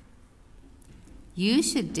 You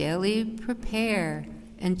should daily prepare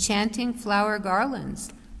enchanting flower garlands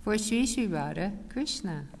for Sri Sri Radha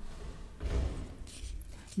Krishna.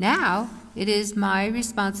 Now it is my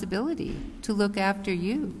responsibility to look after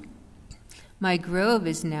you. My grove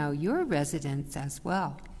is now your residence as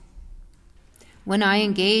well. When I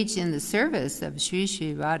engage in the service of Sri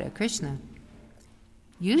Sri Radha Krishna,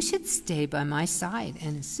 you should stay by my side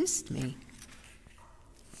and assist me.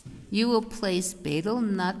 You will place betel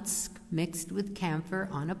nuts mixed with camphor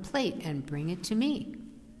on a plate and bring it to me."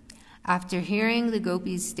 After hearing the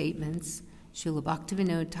gopis' statements, Srila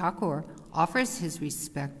Bhaktivinoda Thakur offers his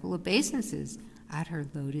respectful obeisances at her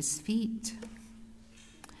lotus feet.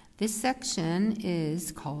 This section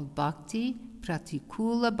is called Bhakti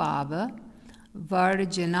Pratikula Bhava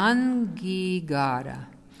Varjanangigara,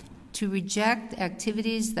 to reject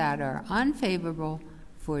activities that are unfavorable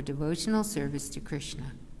for devotional service to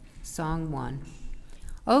Krishna. Song 1.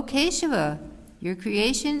 O Keshava, your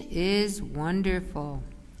creation is wonderful.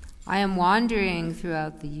 I am wandering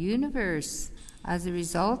throughout the universe as a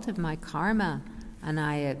result of my karma, and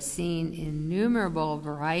I have seen innumerable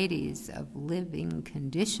varieties of living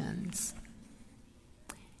conditions.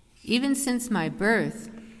 Even since my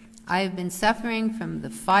birth, I have been suffering from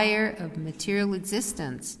the fire of material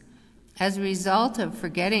existence as a result of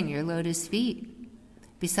forgetting your lotus feet.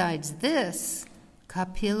 Besides this,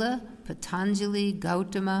 Kapila, Patanjali,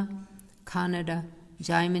 Gautama, Kanada,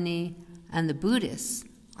 Jaimini, and the Buddhists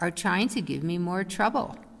are trying to give me more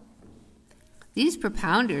trouble. These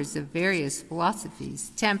propounders of various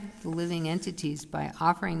philosophies tempt the living entities by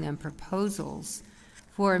offering them proposals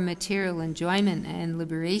for material enjoyment and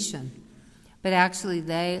liberation. But actually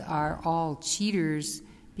they are all cheaters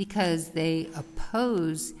because they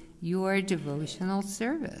oppose your devotional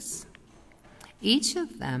service. Each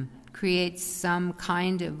of them creates some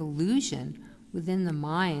kind of illusion within the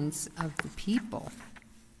minds of the people.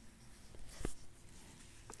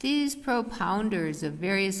 These propounders of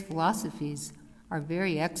various philosophies are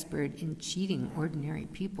very expert in cheating ordinary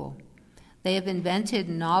people. They have invented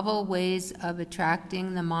novel ways of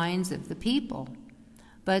attracting the minds of the people.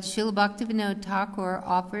 But Srila Bhaktivinoda Thakur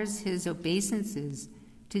offers his obeisances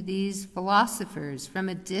to these philosophers from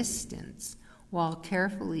a distance while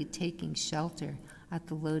carefully taking shelter at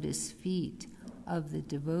the lotus feet of the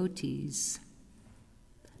devotees.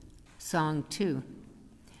 Song 2.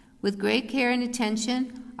 With great care and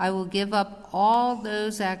attention, I will give up all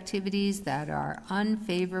those activities that are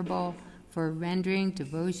unfavorable for rendering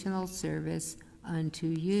devotional service unto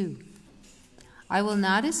you. I will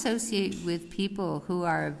not associate with people who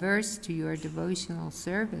are averse to your devotional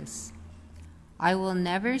service. I will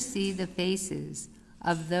never see the faces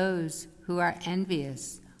of those who are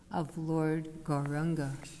envious of Lord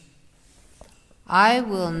Gauranga. I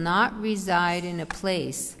will not reside in a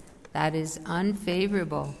place that is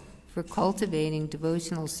unfavorable for cultivating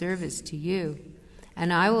devotional service to you,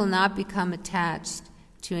 and I will not become attached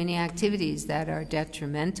to any activities that are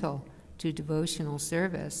detrimental to devotional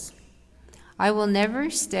service. I will never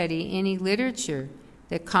study any literature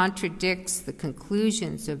that contradicts the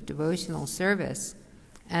conclusions of devotional service,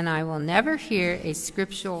 and I will never hear a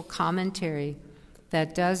scriptural commentary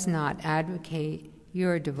that does not advocate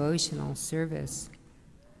your devotional service.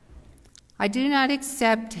 I do not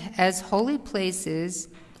accept as holy places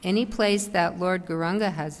any place that Lord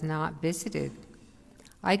Gauranga has not visited.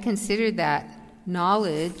 I consider that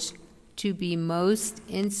knowledge to be most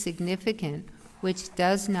insignificant, which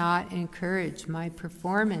does not encourage my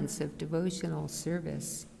performance of devotional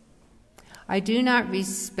service. I do not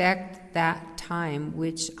respect that time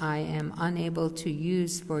which I am unable to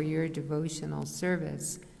use for your devotional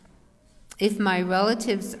service. If my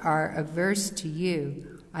relatives are averse to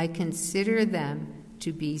you, I consider them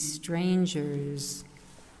to be strangers.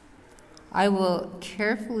 I will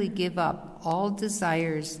carefully give up all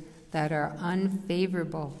desires that are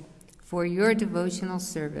unfavorable for your devotional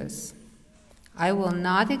service. I will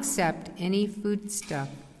not accept any foodstuff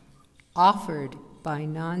offered by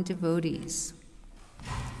non-devotees.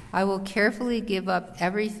 I will carefully give up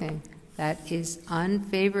everything that is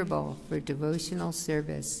unfavorable for devotional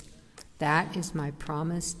service. That is my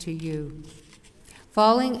promise to you.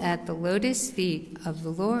 Falling at the lotus feet of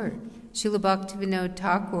the Lord, Srila Bhaktivinoda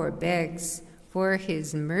Thakur begs for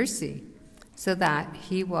his mercy so that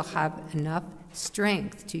he will have enough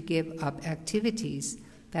strength to give up activities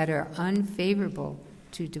that are unfavorable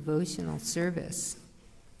to devotional service.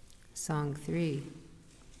 Song 3.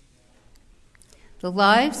 The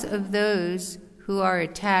lives of those who are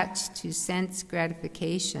attached to sense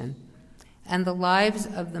gratification and the lives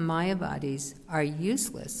of the Mayavadis are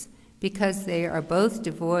useless because they are both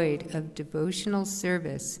devoid of devotional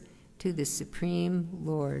service to the Supreme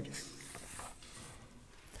Lord.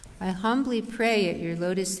 I humbly pray at your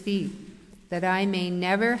lotus feet that I may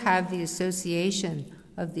never have the association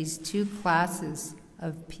of these two classes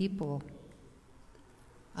of people.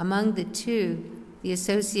 Among the two, the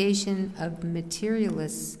association of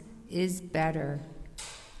materialists is better.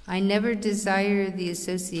 I never desire the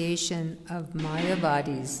association of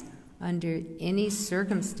Mayavadis under any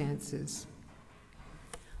circumstances.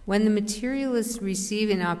 When the materialists receive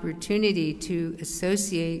an opportunity to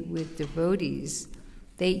associate with devotees,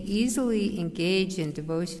 they easily engage in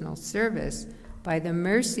devotional service by the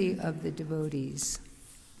mercy of the devotees.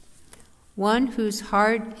 One whose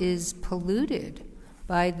heart is polluted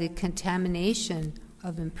by the contamination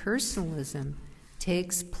of impersonalism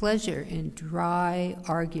takes pleasure in dry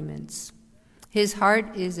arguments. His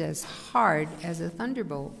heart is as hard as a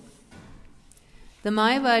thunderbolt. The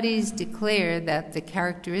Mayavadis declare that the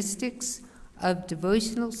characteristics of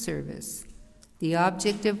devotional service, the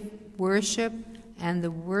object of worship, and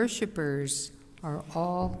the worshippers are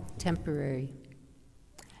all temporary.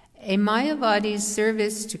 A Mayavadi's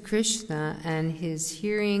service to Krishna and his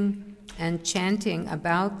hearing and chanting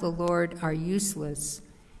about the Lord are useless.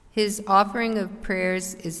 His offering of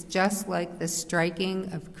prayers is just like the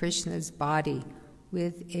striking of Krishna's body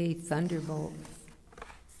with a thunderbolt.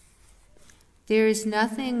 There is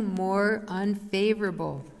nothing more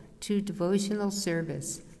unfavorable to devotional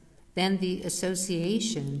service than the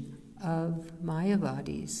association of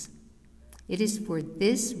Mayavadis. It is for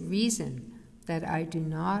this reason that I do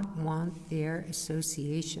not want their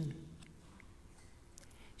association.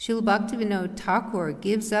 Srila Bhaktivinoda Thakur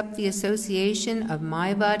gives up the association of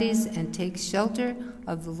Mayavadis and takes shelter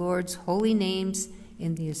of the Lord's holy names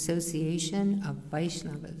in the association of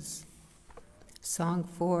Vaishnavas. Song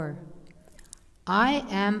 4. I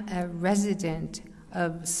am a resident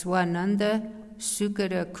of Swananda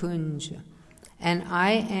Sukara Kunj, and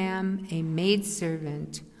I am a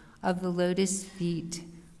maidservant of the lotus feet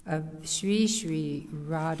of Sri Sri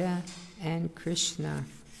Radha and Krishna.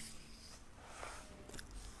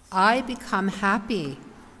 I become happy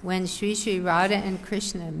when Sri Sri Radha and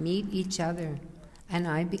Krishna meet each other, and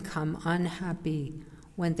I become unhappy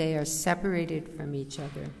when they are separated from each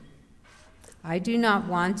other. I do not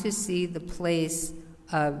want to see the place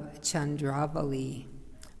of Chandravali,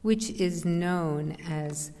 which is known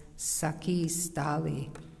as Sakhi Stali.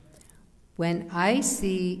 When I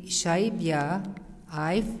see Shaibya,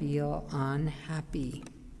 I feel unhappy.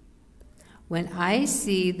 When I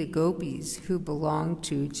see the gopis who belong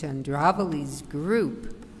to Chandravali's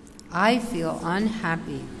group, I feel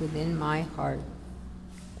unhappy within my heart.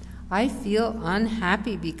 I feel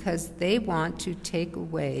unhappy because they want to take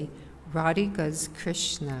away Radhika's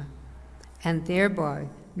Krishna and thereby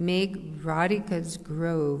make Radhika's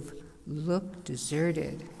grove look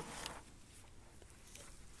deserted.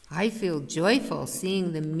 I feel joyful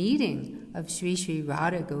seeing the meeting of Sri Sri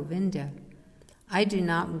Radha Govinda. I do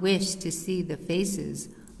not wish to see the faces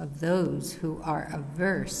of those who are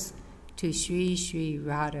averse to Sri Sri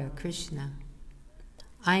Radha Krishna.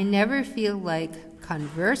 I never feel like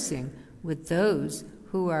conversing with those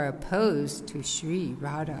who are opposed to Sri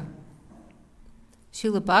Radha.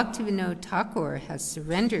 Srila Bhaktivinoda Thakur has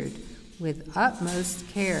surrendered with utmost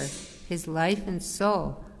care his life and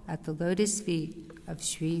soul at the lotus feet of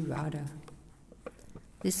Sri Radha.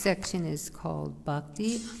 This section is called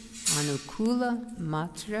Bhakti Anukula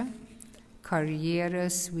Matra Karyera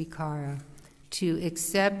Swikara, to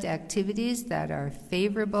accept activities that are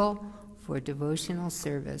favorable for devotional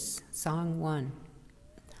service. Song 1.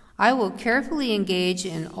 I will carefully engage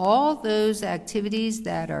in all those activities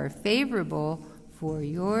that are favorable for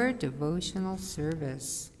your devotional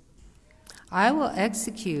service. I will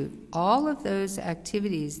execute all of those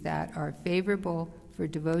activities that are favorable for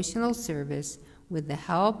devotional service with the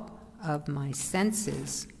help of my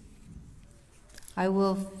senses. I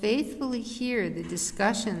will faithfully hear the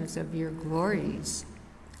discussions of your glories.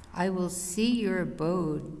 I will see your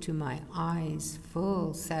abode to my eyes'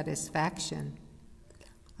 full satisfaction.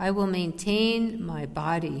 I will maintain my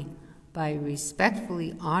body by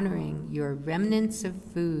respectfully honoring your remnants of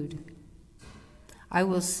food. I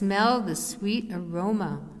will smell the sweet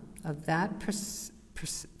aroma of that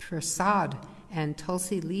prasad and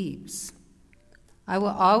tulsi leaves. I will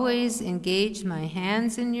always engage my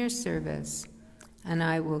hands in your service, and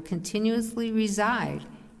I will continuously reside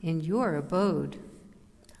in your abode.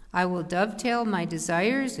 I will dovetail my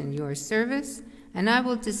desires in your service, and I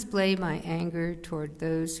will display my anger toward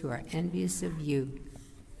those who are envious of you.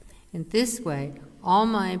 In this way, all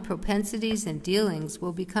my propensities and dealings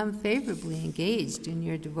will become favorably engaged in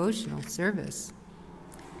your devotional service.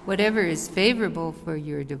 Whatever is favorable for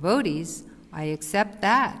your devotees, I accept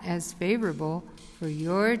that as favorable for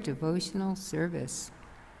your devotional service.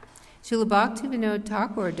 Srila Bhaktivinoda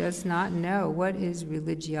Thakur does not know what is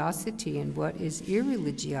religiosity and what is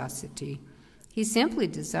irreligiosity. He simply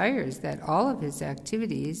desires that all of his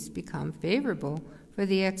activities become favorable for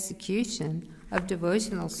the execution of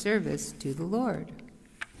devotional service to the Lord.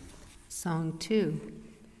 Song 2.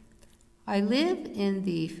 I live in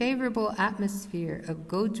the favorable atmosphere of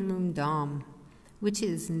Godrum Dham, which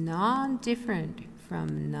is non-different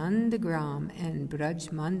from Nandagram and Braj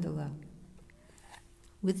Mandala.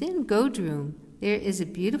 Within Godrum, there is a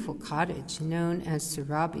beautiful cottage known as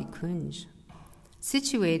Sarabi Kunj,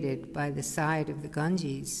 situated by the side of the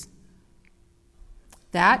Ganges.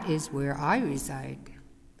 That is where I reside.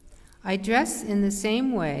 I dress in the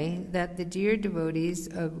same way that the dear devotees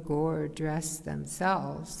of Gaur dress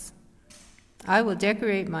themselves. I will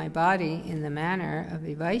decorate my body in the manner of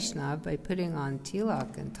a Vaishnava by putting on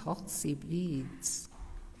tilak and tulsi beads.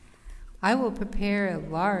 I will prepare a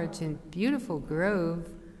large and beautiful grove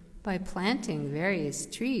by planting various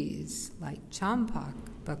trees like champak,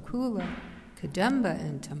 bakula, kadamba,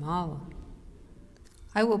 and tamala.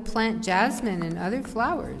 I will plant jasmine and other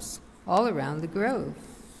flowers all around the grove.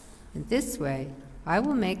 In this way, I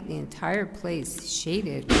will make the entire place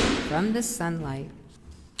shaded from the sunlight.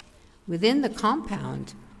 Within the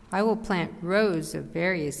compound, I will plant rows of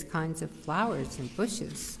various kinds of flowers and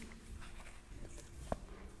bushes.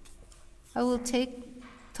 I will take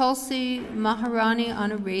Tulsi Maharani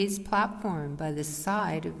on a raised platform by the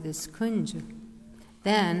side of this kunj.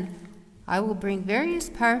 Then I will bring various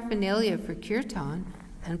paraphernalia for kirtan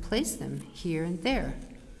and place them here and there.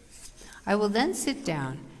 I will then sit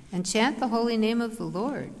down and chant the holy name of the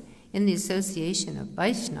Lord in the association of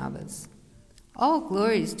Vaishnavas. All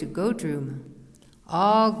glories to Godrum,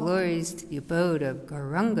 all glories to the abode of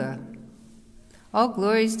Gauranga, all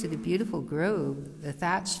glories to the beautiful grove, the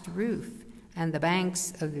thatched roof, and the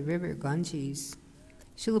banks of the river Ganges.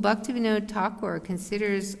 Srila Bhaktivinoda Thakur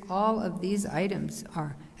considers all of these items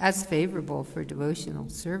are as favorable for devotional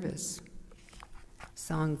service.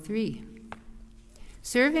 Song 3.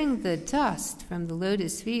 Serving the dust from the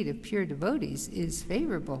lotus feet of pure devotees is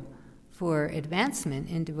favorable for advancement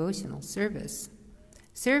in devotional service.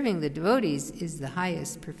 Serving the devotees is the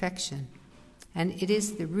highest perfection, and it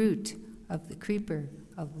is the root of the creeper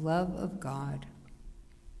of love of God.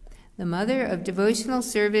 The mother of devotional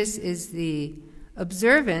service is the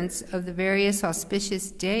observance of the various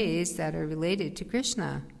auspicious days that are related to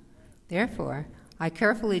Krishna. Therefore, I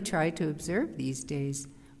carefully try to observe these days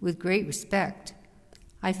with great respect.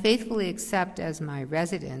 I faithfully accept as my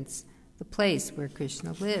residence the place where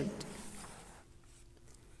Krishna lived.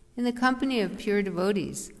 In the company of pure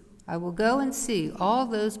devotees, I will go and see all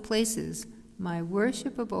those places my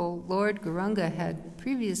worshipable Lord Gauranga had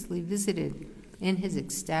previously visited in his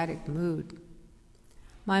ecstatic mood.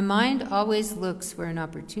 My mind always looks for an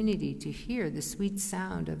opportunity to hear the sweet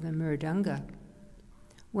sound of the mridanga.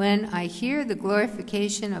 When I hear the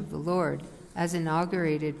glorification of the Lord as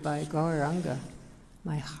inaugurated by Gauranga,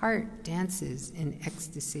 my heart dances in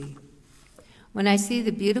ecstasy. When I see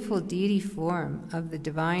the beautiful deity form of the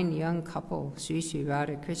divine young couple, Sri Sri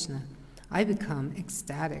Radha Krishna, I become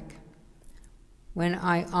ecstatic. When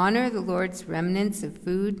I honor the Lord's remnants of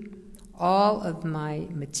food, all of my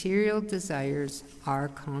material desires are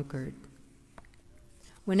conquered.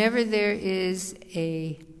 Whenever there is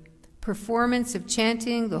a performance of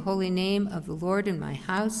chanting the holy name of the Lord in my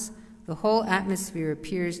house, the whole atmosphere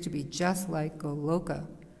appears to be just like Goloka.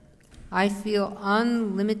 I feel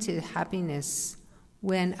unlimited happiness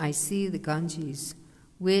when I see the Ganges,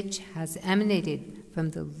 which has emanated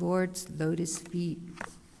from the Lord's lotus feet.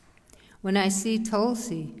 When I see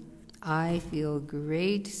Tulsi, I feel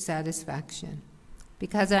great satisfaction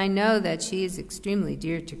because I know that she is extremely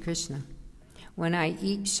dear to Krishna. When I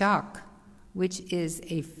eat shak, which is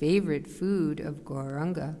a favorite food of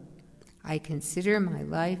Gauranga, I consider my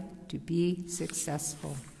life to be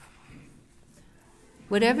successful.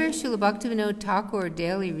 Whatever Srila Bhaktivinoda Thakur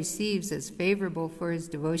daily receives as favorable for his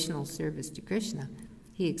devotional service to Krishna,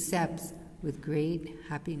 he accepts with great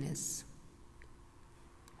happiness.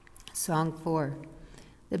 Song 4.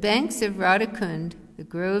 The banks of Radhakund, the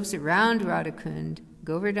groves around Radhakund,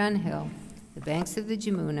 Govardhan Hill, the banks of the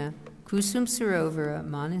Jamuna, Kusum Sarovara,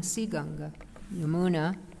 Manasi Ganga,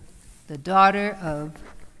 Yamuna, the daughter of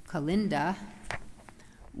Kalinda,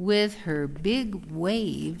 with her big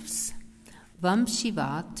waves,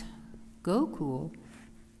 Vamshivat, Gokul,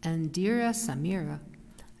 and Dira Samira,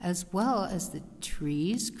 as well as the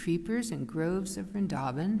trees, creepers, and groves of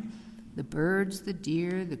Vrindavan, the birds, the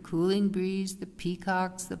deer, the cooling breeze, the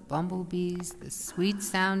peacocks, the bumblebees, the sweet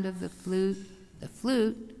sound of the flute,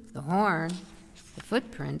 the horn, the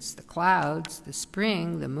footprints, the clouds, the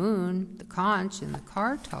spring, the moon, the conch, and the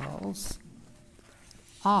kartals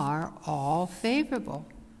are all favorable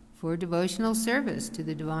for devotional service to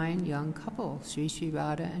the divine young couple, Sri Sri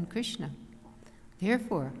Radha and Krishna.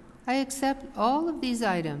 Therefore, I accept all of these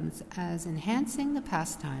items as enhancing the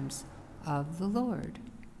pastimes of the Lord.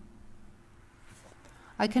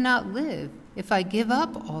 I cannot live if I give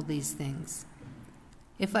up all these things.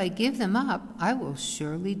 If I give them up, I will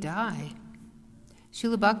surely die.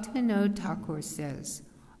 Srila Bhaktivinoda Thakur says,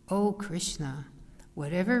 "O Krishna,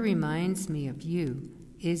 whatever reminds me of you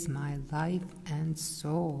is my life and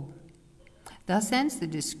soul." Thus ends the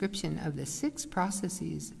description of the 6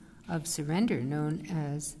 processes of surrender known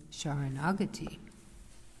as Sharanagati.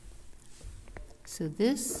 So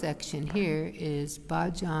this section here is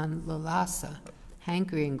Bhajan Lalasa,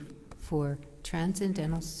 hankering for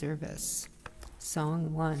transcendental service.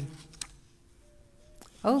 Song 1.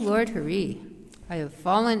 O Lord Hari, I have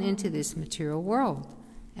fallen into this material world,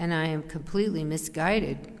 and I am completely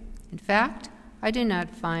misguided. In fact, I do not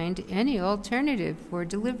find any alternative for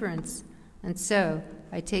deliverance, and so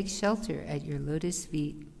I take shelter at your lotus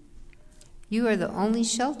feet. You are the only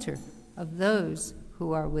shelter of those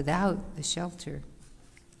who are without the shelter.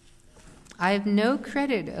 I have no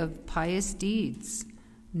credit of pious deeds,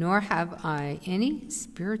 nor have I any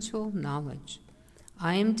spiritual knowledge.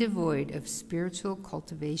 I am devoid of spiritual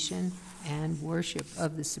cultivation and worship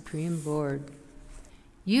of the Supreme Lord.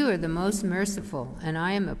 You are the most merciful, and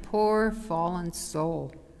I am a poor, fallen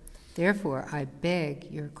soul. Therefore, I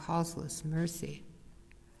beg your causeless mercy.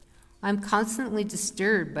 I am constantly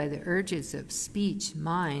disturbed by the urges of speech,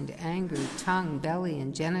 mind, anger, tongue, belly,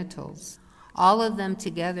 and genitals. All of them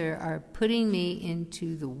together are putting me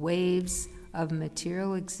into the waves of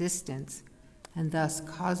material existence and thus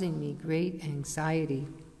causing me great anxiety.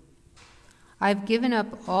 I've given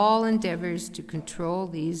up all endeavors to control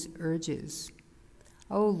these urges.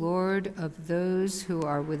 O Lord of those who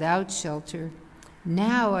are without shelter,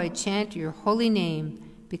 now I chant your holy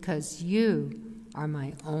name because you are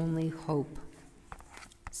my only hope.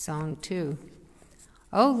 Song 2.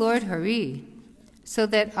 O Lord Hari, So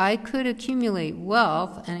that I could accumulate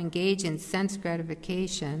wealth and engage in sense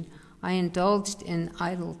gratification, I indulged in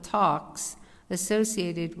idle talks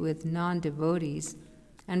associated with non-devotees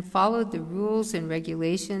and followed the rules and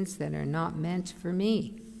regulations that are not meant for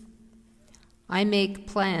me. I make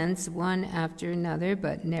plans one after another,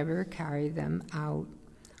 but never carry them out.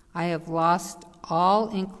 I have lost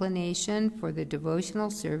all inclination for the devotional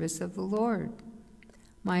service of the Lord.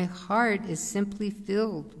 My heart is simply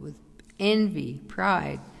filled with envy,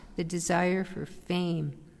 pride, the desire for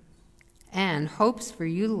fame, and hopes for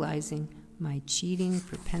utilizing my cheating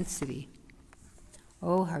propensity.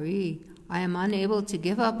 Oh, Hari, I am unable to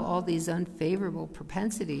give up all these unfavorable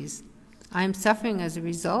propensities. I am suffering as a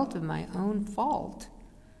result of my own fault.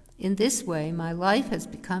 In this way, my life has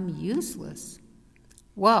become useless.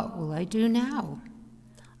 What will I do now?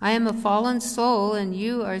 I am a fallen soul, and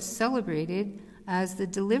you are celebrated as the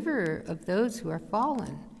deliverer of those who are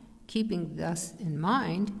fallen. Keeping thus in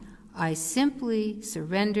mind, I simply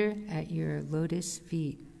surrender at your lotus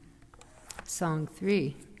feet. Song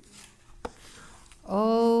 3.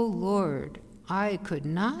 O Lord, I could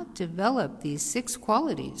not develop these 6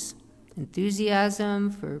 qualities: enthusiasm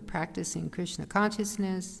for practicing Krishna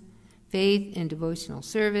consciousness, faith in devotional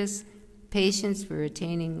service, patience for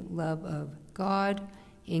attaining love of God,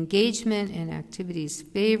 engagement in activities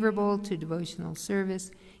favorable to devotional service,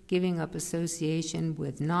 giving up association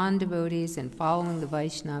with non-devotees, and following the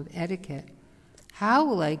Vaishnava etiquette. How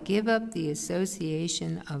will I give up the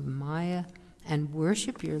association of Maya and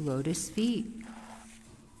worship your lotus feet?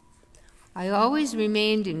 I always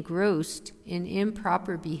remained engrossed in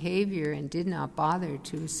improper behavior and did not bother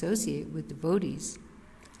to associate with devotees.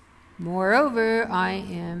 Moreover, I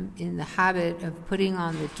am in the habit of putting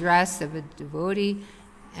on the dress of a devotee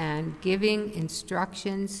and giving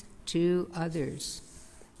instructions to others.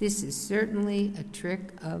 This is certainly a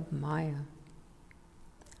trick of Maya.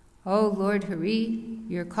 O Lord Hari,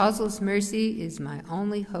 your causeless mercy is my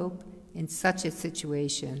only hope in such a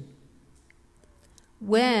situation.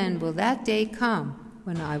 When will that day come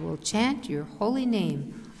when I will chant your holy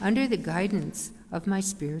name under the guidance of my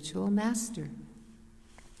spiritual master?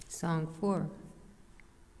 Song 4.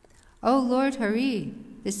 O Lord Hari,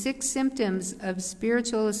 the 6 symptoms of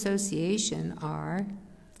spiritual association are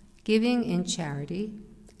giving in charity,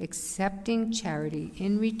 accepting charity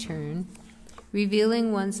in return,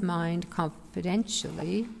 revealing one's mind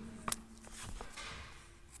confidentially,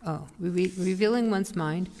 revealing one's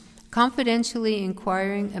mind, confidentially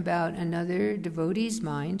inquiring about another devotee's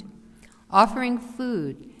mind, offering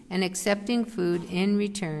food and accepting food in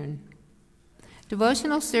return.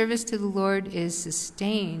 Devotional service to the Lord is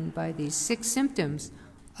sustained by these 6 symptoms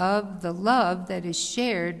of the love that is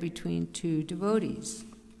shared between 2 devotees.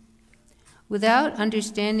 Without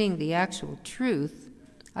understanding the actual truth,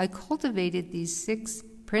 I cultivated these 6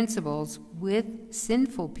 principles with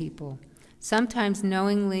sinful people, sometimes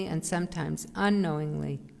knowingly and sometimes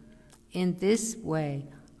unknowingly. In this way,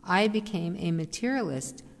 I became a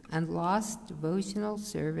materialist and lost devotional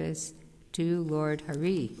service to Lord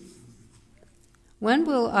Hari. When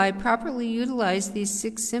will I properly utilize these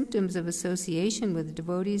 6 symptoms of association with the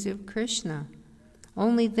devotees of Krishna?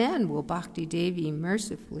 Only then will Bhakti Devi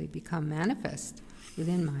mercifully become manifest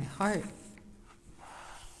within my heart.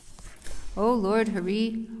 O Lord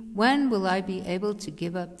Hari, when will I be able to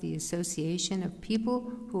give up the association of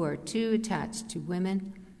people who are too attached to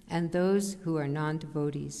women and those who are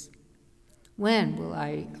non-devotees? When will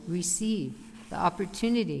I receive the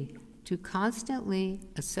opportunity to constantly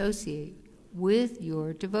associate with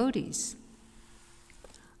your devotees?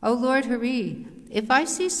 O Lord Hari, if I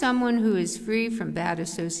see someone who is free from bad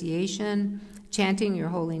association, chanting your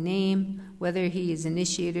holy name, whether he is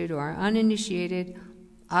initiated or uninitiated,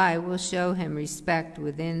 I will show him respect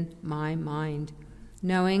within my mind,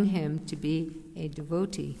 knowing him to be a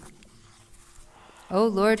devotee. O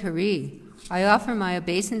Lord Hari, I offer my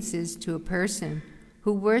obeisances to a person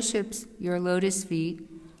who worships your lotus feet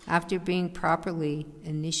after being properly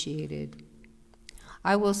initiated.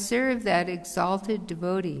 I will serve that exalted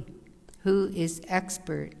devotee who is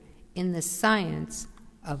expert in the science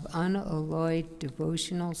of unalloyed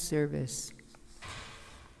devotional service.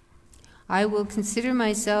 I will consider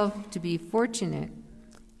myself to be fortunate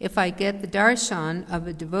if I get the darshan of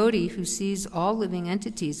a devotee who sees all living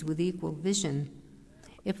entities with equal vision.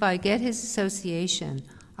 If I get his association,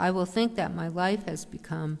 I will think that my life has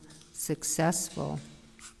become successful.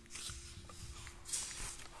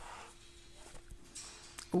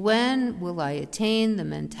 When will I attain the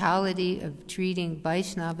mentality of treating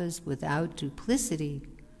Vaishnavas without duplicity?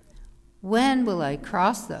 When will I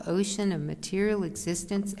cross the ocean of material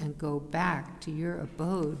existence and go back to your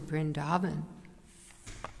abode, Vrindavan?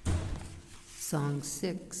 Song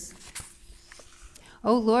 6.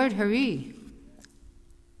 O Lord Hari,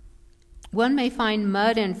 one may find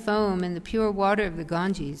mud and foam in the pure water of the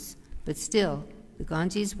Ganges, but still the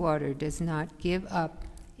Ganges water does not give up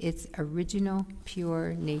its original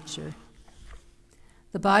pure nature.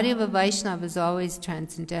 The body of a Vaishnava is always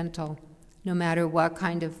transcendental, no matter what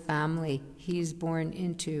kind of family he is born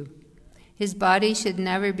into. His body should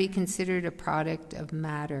never be considered a product of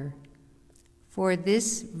matter. For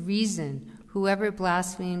this reason, whoever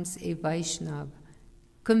blasphemes a Vaishnava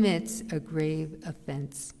commits a grave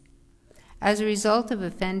offense. As a result of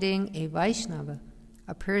offending a Vaishnava,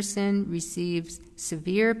 a person receives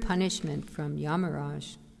severe punishment from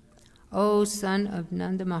Yamaraj. O son of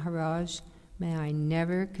Nanda Maharaj, may I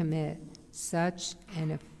never commit such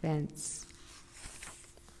an offense.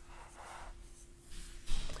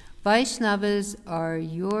 Vaishnavas are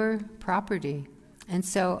your property, and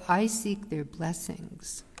so I seek their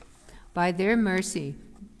blessings. By their mercy,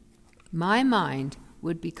 my mind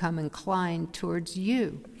would become inclined towards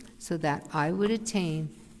you, so that I would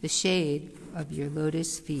attain the shade of your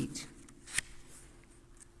lotus feet.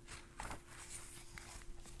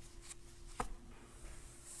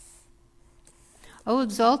 O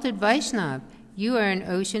exalted Vaishnava, you are an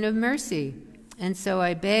ocean of mercy, and so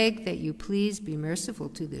I beg that you please be merciful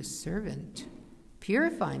to this servant.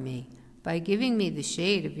 Purify me by giving me the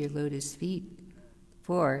shade of your lotus feet,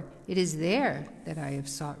 for it is there that I have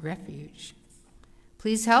sought refuge.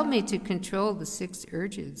 Please help me to control the 6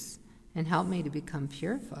 urges, and help me to become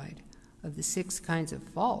purified of the 6 kinds of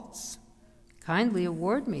faults. Kindly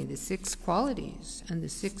award me the 6 qualities and the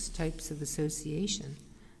 6 types of association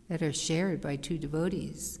that are shared by 2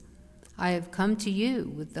 devotees. I have come to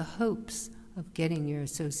you with the hopes of getting your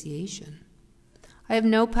association. I have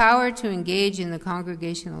no power to engage in the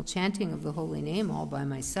congregational chanting of the holy name all by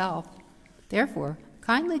myself. Therefore,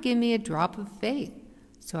 kindly give me a drop of faith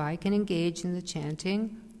so I can engage in the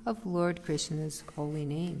chanting of Lord Krishna's holy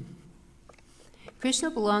name. Krishna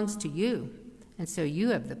belongs to you, and so you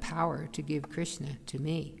have the power to give Krishna to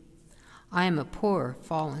me. I am a poor,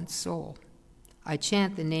 fallen soul. I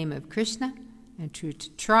chant the name of Krishna and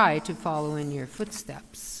try to follow in your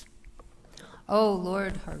footsteps. O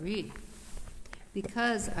Lord Hari,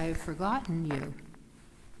 because I have forgotten you,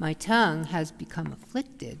 my tongue has become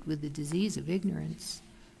afflicted with the disease of ignorance.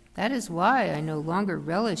 That is why I no longer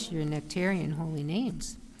relish your nectarian holy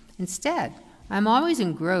names. Instead, I am always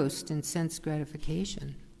engrossed in sense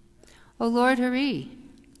gratification. O Lord Hari,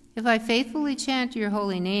 if I faithfully chant your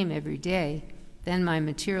holy name every day, then my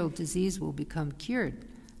material disease will become cured,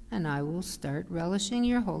 and I will start relishing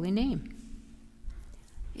your holy name.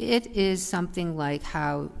 It is something like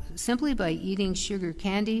how, simply by eating sugar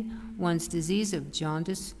candy, one's disease of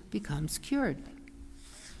jaundice becomes cured.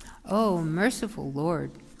 O merciful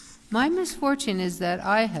Lord, my misfortune is that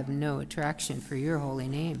I have no attraction for your holy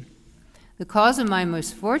name. The cause of my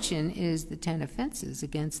misfortune is the 10 offenses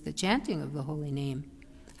against the chanting of the holy name.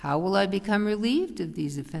 How will I become relieved of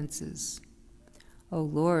these offenses? O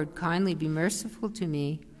Lord, kindly be merciful to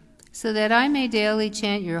me, so that I may daily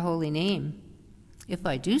chant your holy name. If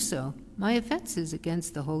I do so, my offenses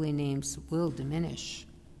against the holy names will diminish.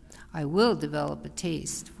 I will develop a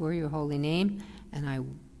taste for your holy name, and I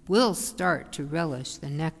will start to relish the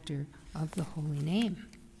nectar of the holy name.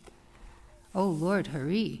 O Lord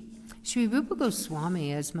Hari, Sri Rupa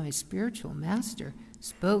Goswami, as my spiritual master,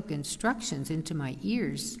 spoke instructions into my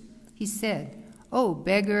ears. He said, O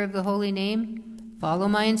beggar of the holy name, follow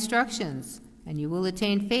my instructions, and you will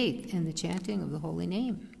attain faith in the chanting of the holy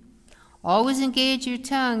name. Always engage your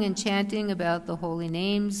tongue in chanting about the holy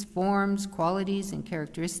names, forms, qualities, and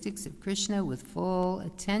characteristics of Krishna with full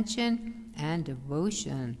attention and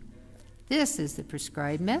devotion. This is the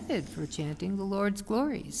prescribed method for chanting the Lord's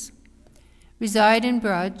glories. Reside in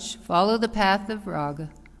Braj, follow the path of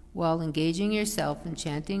raga, while engaging yourself in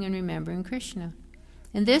chanting and remembering Krishna.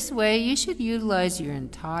 In this way, you should utilize your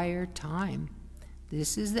entire time.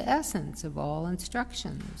 This is the essence of all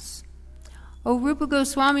instructions. O Rupa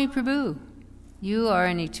Goswami Prabhu, you are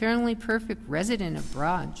an eternally perfect resident of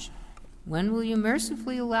Braj. When will you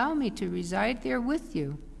mercifully allow me to reside there with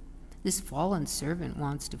you? This fallen servant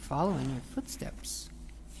wants to follow in your footsteps.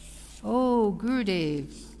 O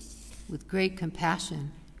Gurudev, with great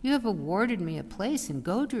compassion, you have awarded me a place in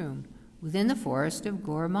Godrum within the forest of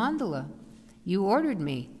Gaur-Mandala. You ordered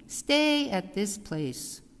me, stay at this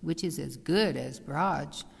place, which is as good as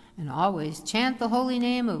Braj, and always chant the holy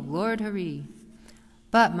name of Lord Hari.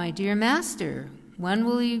 But, my dear master, when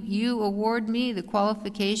will you award me the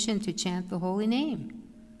qualification to chant the holy name?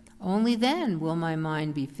 Only then will my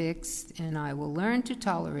mind be fixed, and I will learn to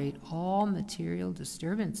tolerate all material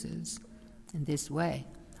disturbances. In this way,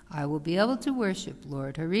 I will be able to worship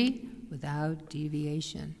Lord Hari without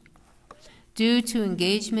deviation. Due to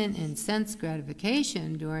engagement in sense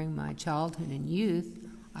gratification during my childhood and youth,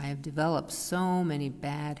 I have developed so many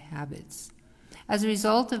bad habits. As a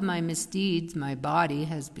result of my misdeeds, my body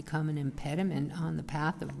has become an impediment on the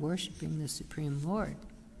path of worshiping the Supreme Lord.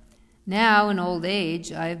 Now, in old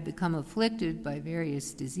age, I have become afflicted by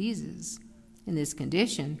various diseases. In this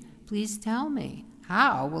condition, please tell me,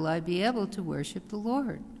 how will I be able to worship the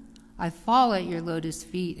Lord? I fall at your lotus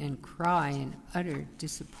feet and cry in utter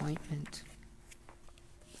disappointment.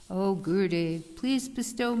 O Gurudev, please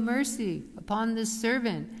bestow mercy upon this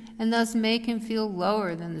servant and thus make him feel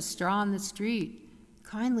lower than the straw on the street.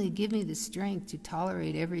 Kindly give me the strength to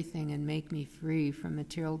tolerate everything and make me free from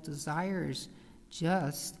material desires,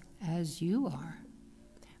 just as you are.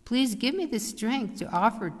 Please give me the strength to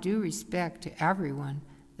offer due respect to everyone.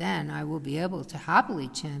 Then I will be able to happily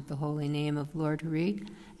chant the holy name of Lord Hari,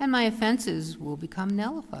 and my offenses will become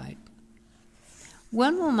nullified.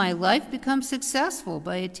 When will my life become successful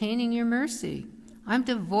by attaining your mercy? I'm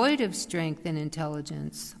devoid of strength and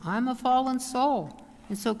intelligence. I'm a fallen soul,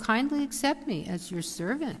 and so kindly accept me as your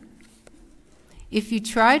servant. If you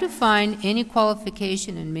try to find any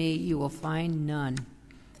qualification in me, you will find none.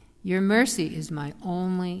 Your mercy is my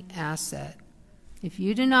only asset. If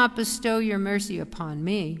you do not bestow your mercy upon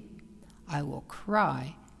me, I will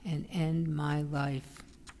cry and end my life.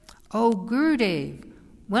 O Gurudev,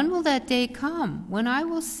 when will that day come when I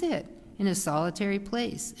will sit in a solitary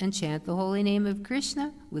place and chant the holy name of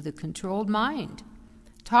Krishna with a controlled mind?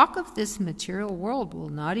 Talk of this material world will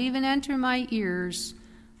not even enter my ears.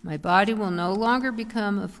 My body will no longer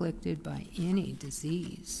become afflicted by any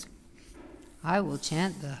disease. I will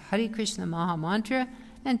chant the Hare Krishna Maha Mantra,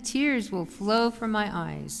 and tears will flow from my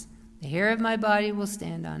eyes. The hair of my body will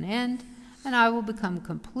stand on end, and I will become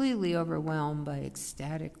completely overwhelmed by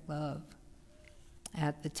ecstatic love.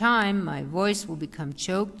 At the time, my voice will become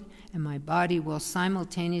choked, and my body will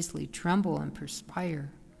simultaneously tremble and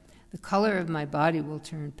perspire. The color of my body will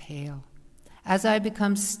turn pale, as I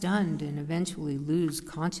become stunned and eventually lose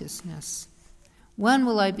consciousness. When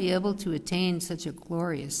will I be able to attain such a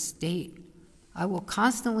glorious state? I will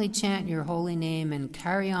constantly chant your holy name and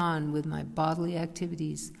carry on with my bodily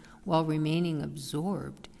activities while remaining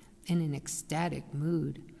absorbed in an ecstatic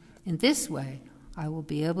mood. In this way, I will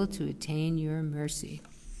be able to attain your mercy.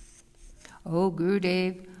 O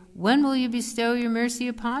Gurudev, when will you bestow your mercy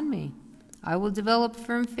upon me? I will develop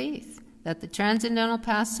firm faith that the transcendental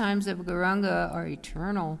pastimes of Gauranga are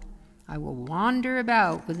eternal. I will wander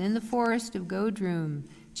about within the forest of Godrum,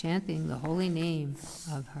 chanting the holy name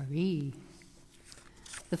of Hari.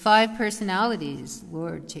 The five personalities,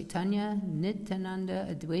 Lord Chaitanya, Nityananda,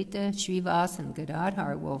 Advaita, Srivas, and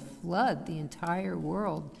Gadadhar, will flood the entire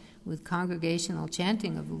world with congregational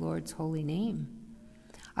chanting of the Lord's holy name.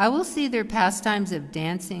 I will see their pastimes of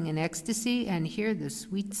dancing and ecstasy and hear the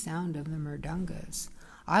sweet sound of the mridangas.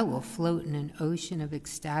 I will float in an ocean of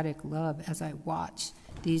ecstatic love as I watch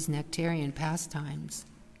these nectarian pastimes.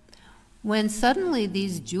 When suddenly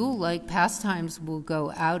these jewel-like pastimes will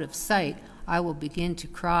go out of sight, I will begin to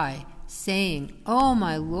cry, saying, "Oh,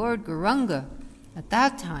 my Lord Gauranga!" At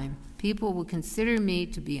that time, people will consider me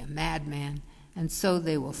to be a madman, and so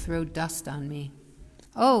they will throw dust on me.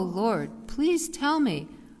 "Oh, Lord, please tell me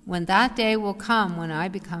when that day will come when I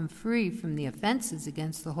become free from the offenses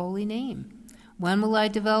against the holy name. When will I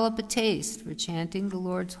develop a taste for chanting the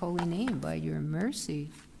Lord's holy name by your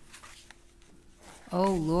mercy?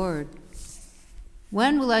 Oh, Lord,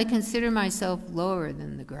 when will I consider myself lower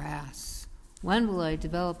than the grass? When will I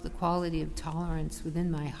develop the quality of tolerance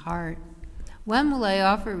within my heart? When will I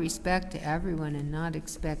offer respect to everyone and not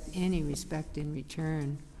expect any respect in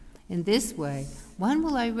return? In this way, when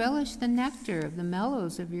will I relish the nectar of the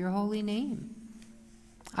mellows of your holy name?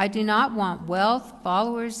 I do not want wealth,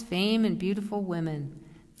 followers, fame, and beautiful women.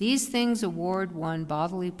 These things award one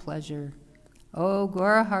bodily pleasure. O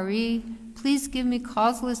Gaura Hari, please give me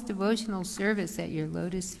causeless devotional service at your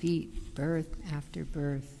lotus feet, birth after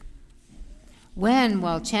birth. When,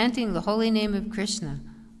 while chanting the holy name of Krishna,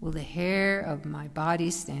 will the hair of my body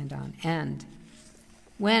stand on end?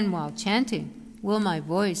 When, while chanting, will my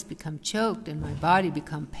voice become choked and my body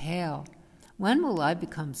become pale? When will I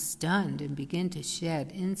become stunned and begin to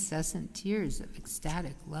shed incessant tears of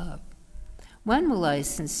ecstatic love? When will I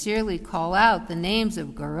sincerely call out the names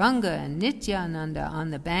of Gauranga and Nityananda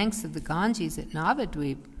on the banks of the Ganges at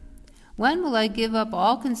Navadvip? When will I give up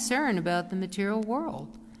all concern about the material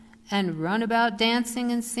world and run about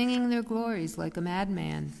dancing and singing their glories like a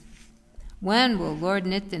madman? When will Lord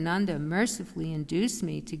Nityananda mercifully induce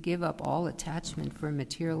me to give up all attachment for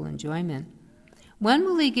material enjoyment? When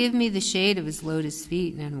will he give me the shade of his lotus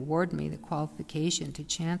feet and award me the qualification to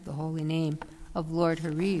chant the holy name of Lord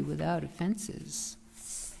Hari without offenses?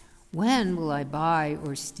 When will I buy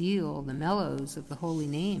or steal the mellows of the holy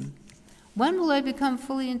name? When will I become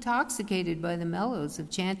fully intoxicated by the mellows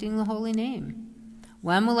of chanting the holy name?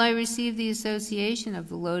 When will I receive the association of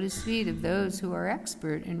the lotus feet of those who are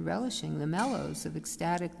expert in relishing the mellows of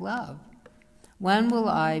ecstatic love? When will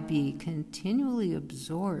I be continually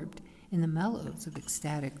absorbed in the mellows of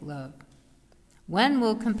ecstatic love? When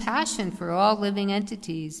will compassion for all living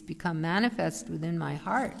entities become manifest within my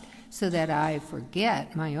heart so that I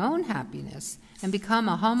forget my own happiness and become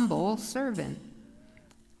a humble servant?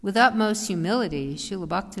 With utmost humility, Srila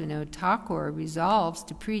Bhaktivinoda Thakur resolves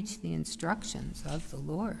to preach the instructions of the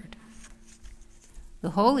Lord. The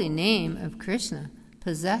holy name of Krishna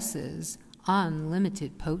possesses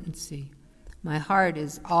unlimited potency. My heart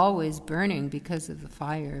is always burning because of the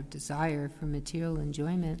fire of desire for material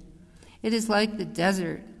enjoyment. It is like the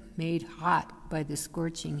desert made hot by the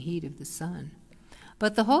scorching heat of the sun.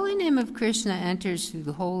 But the holy name of Krishna enters through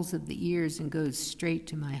the holes of the ears and goes straight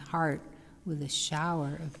to my heart with a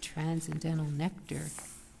shower of transcendental nectar.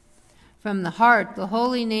 From the heart, the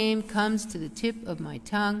holy name comes to the tip of my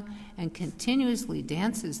tongue and continuously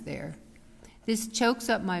dances there. This chokes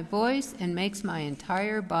up my voice and makes my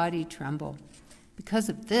entire body tremble. Because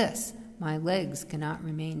of this, my legs cannot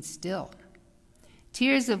remain still.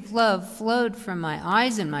 Tears of love flowed from my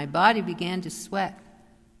eyes and my body began to sweat.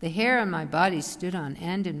 The hair on my body stood on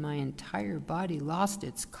end and my entire body lost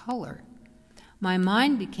its color. My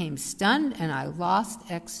mind became stunned and I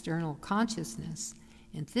lost external consciousness.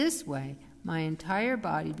 In this way, my entire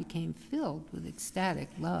body became filled with ecstatic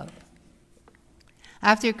love.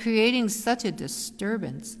 After creating such a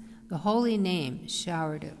disturbance, the holy name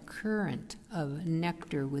showered a current of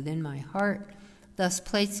nectar within my heart, thus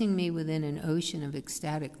placing me within an ocean of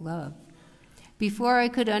ecstatic love. Before I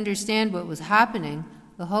could understand what was happening,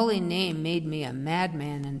 the holy name made me a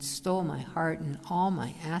madman and stole my heart and all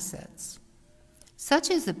my assets. Such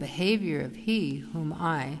is the behavior of he whom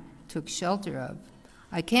I took shelter of.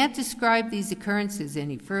 I can't describe these occurrences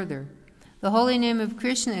any further. The holy name of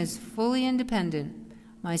Krishna is fully independent.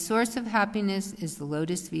 My source of happiness is the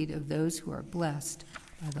lotus feet of those who are blessed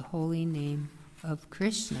by the holy name of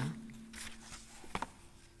Krishna.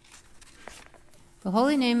 The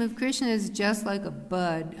holy name of Krishna is just like a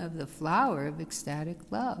bud of the flower of ecstatic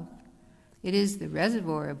love. It is the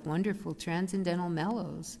reservoir of wonderful transcendental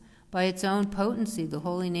mellows. By its own potency, the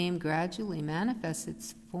holy name gradually manifests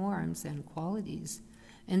its forms and qualities.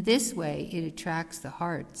 In this way, it attracts the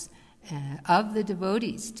hearts of the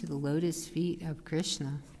devotees to the lotus feet of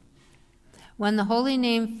Krishna. When the holy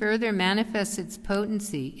name further manifests its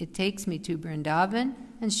potency, it takes me to Vrindavan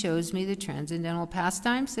and shows me the transcendental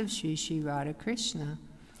pastimes of Sri Sri Radha Krishna.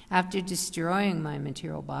 After destroying my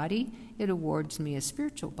material body, it awards me a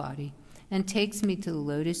spiritual body and takes me to the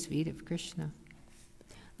lotus feet of Krishna.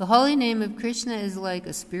 The holy name of Krishna is like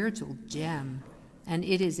a spiritual gem, and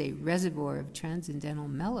it is a reservoir of transcendental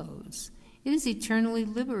mellows. It is eternally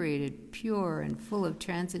liberated, pure, and full of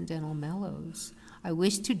transcendental mellows. I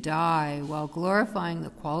wish to die while glorifying the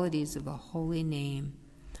qualities of a holy name.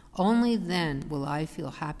 Only then will I feel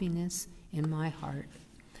happiness in my heart.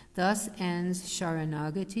 Thus ends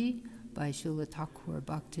Sharanagati by Srila Thakur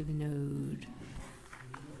Bhaktivinoda.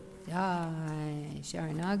 Jai,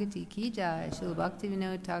 Sharanagati ki jai, Srila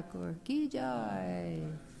Bhaktivinoda Thakur ki jai,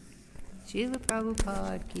 Srila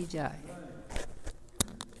Prabhupada ki jai.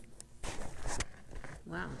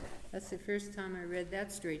 Wow, that's the first time I read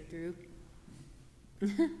that straight through.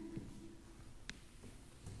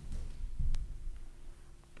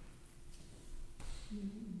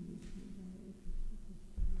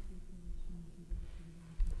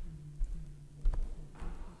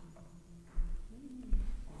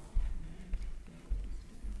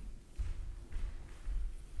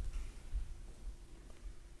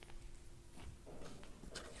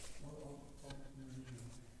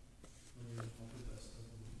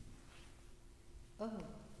 Oh.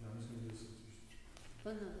 Oh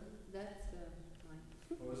no, that's mine.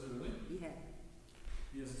 Oh, is it really? Yeah.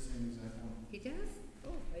 He has the same exact one. He does?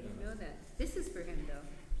 Oh, I didn't know that. This is for him, though.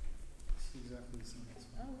 It's exactly the same.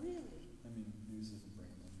 Oh, really? I mean, he uses the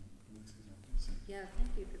brain. It looks exactly the same. Yeah, thank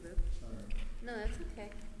you for both. Sorry. No, that's okay.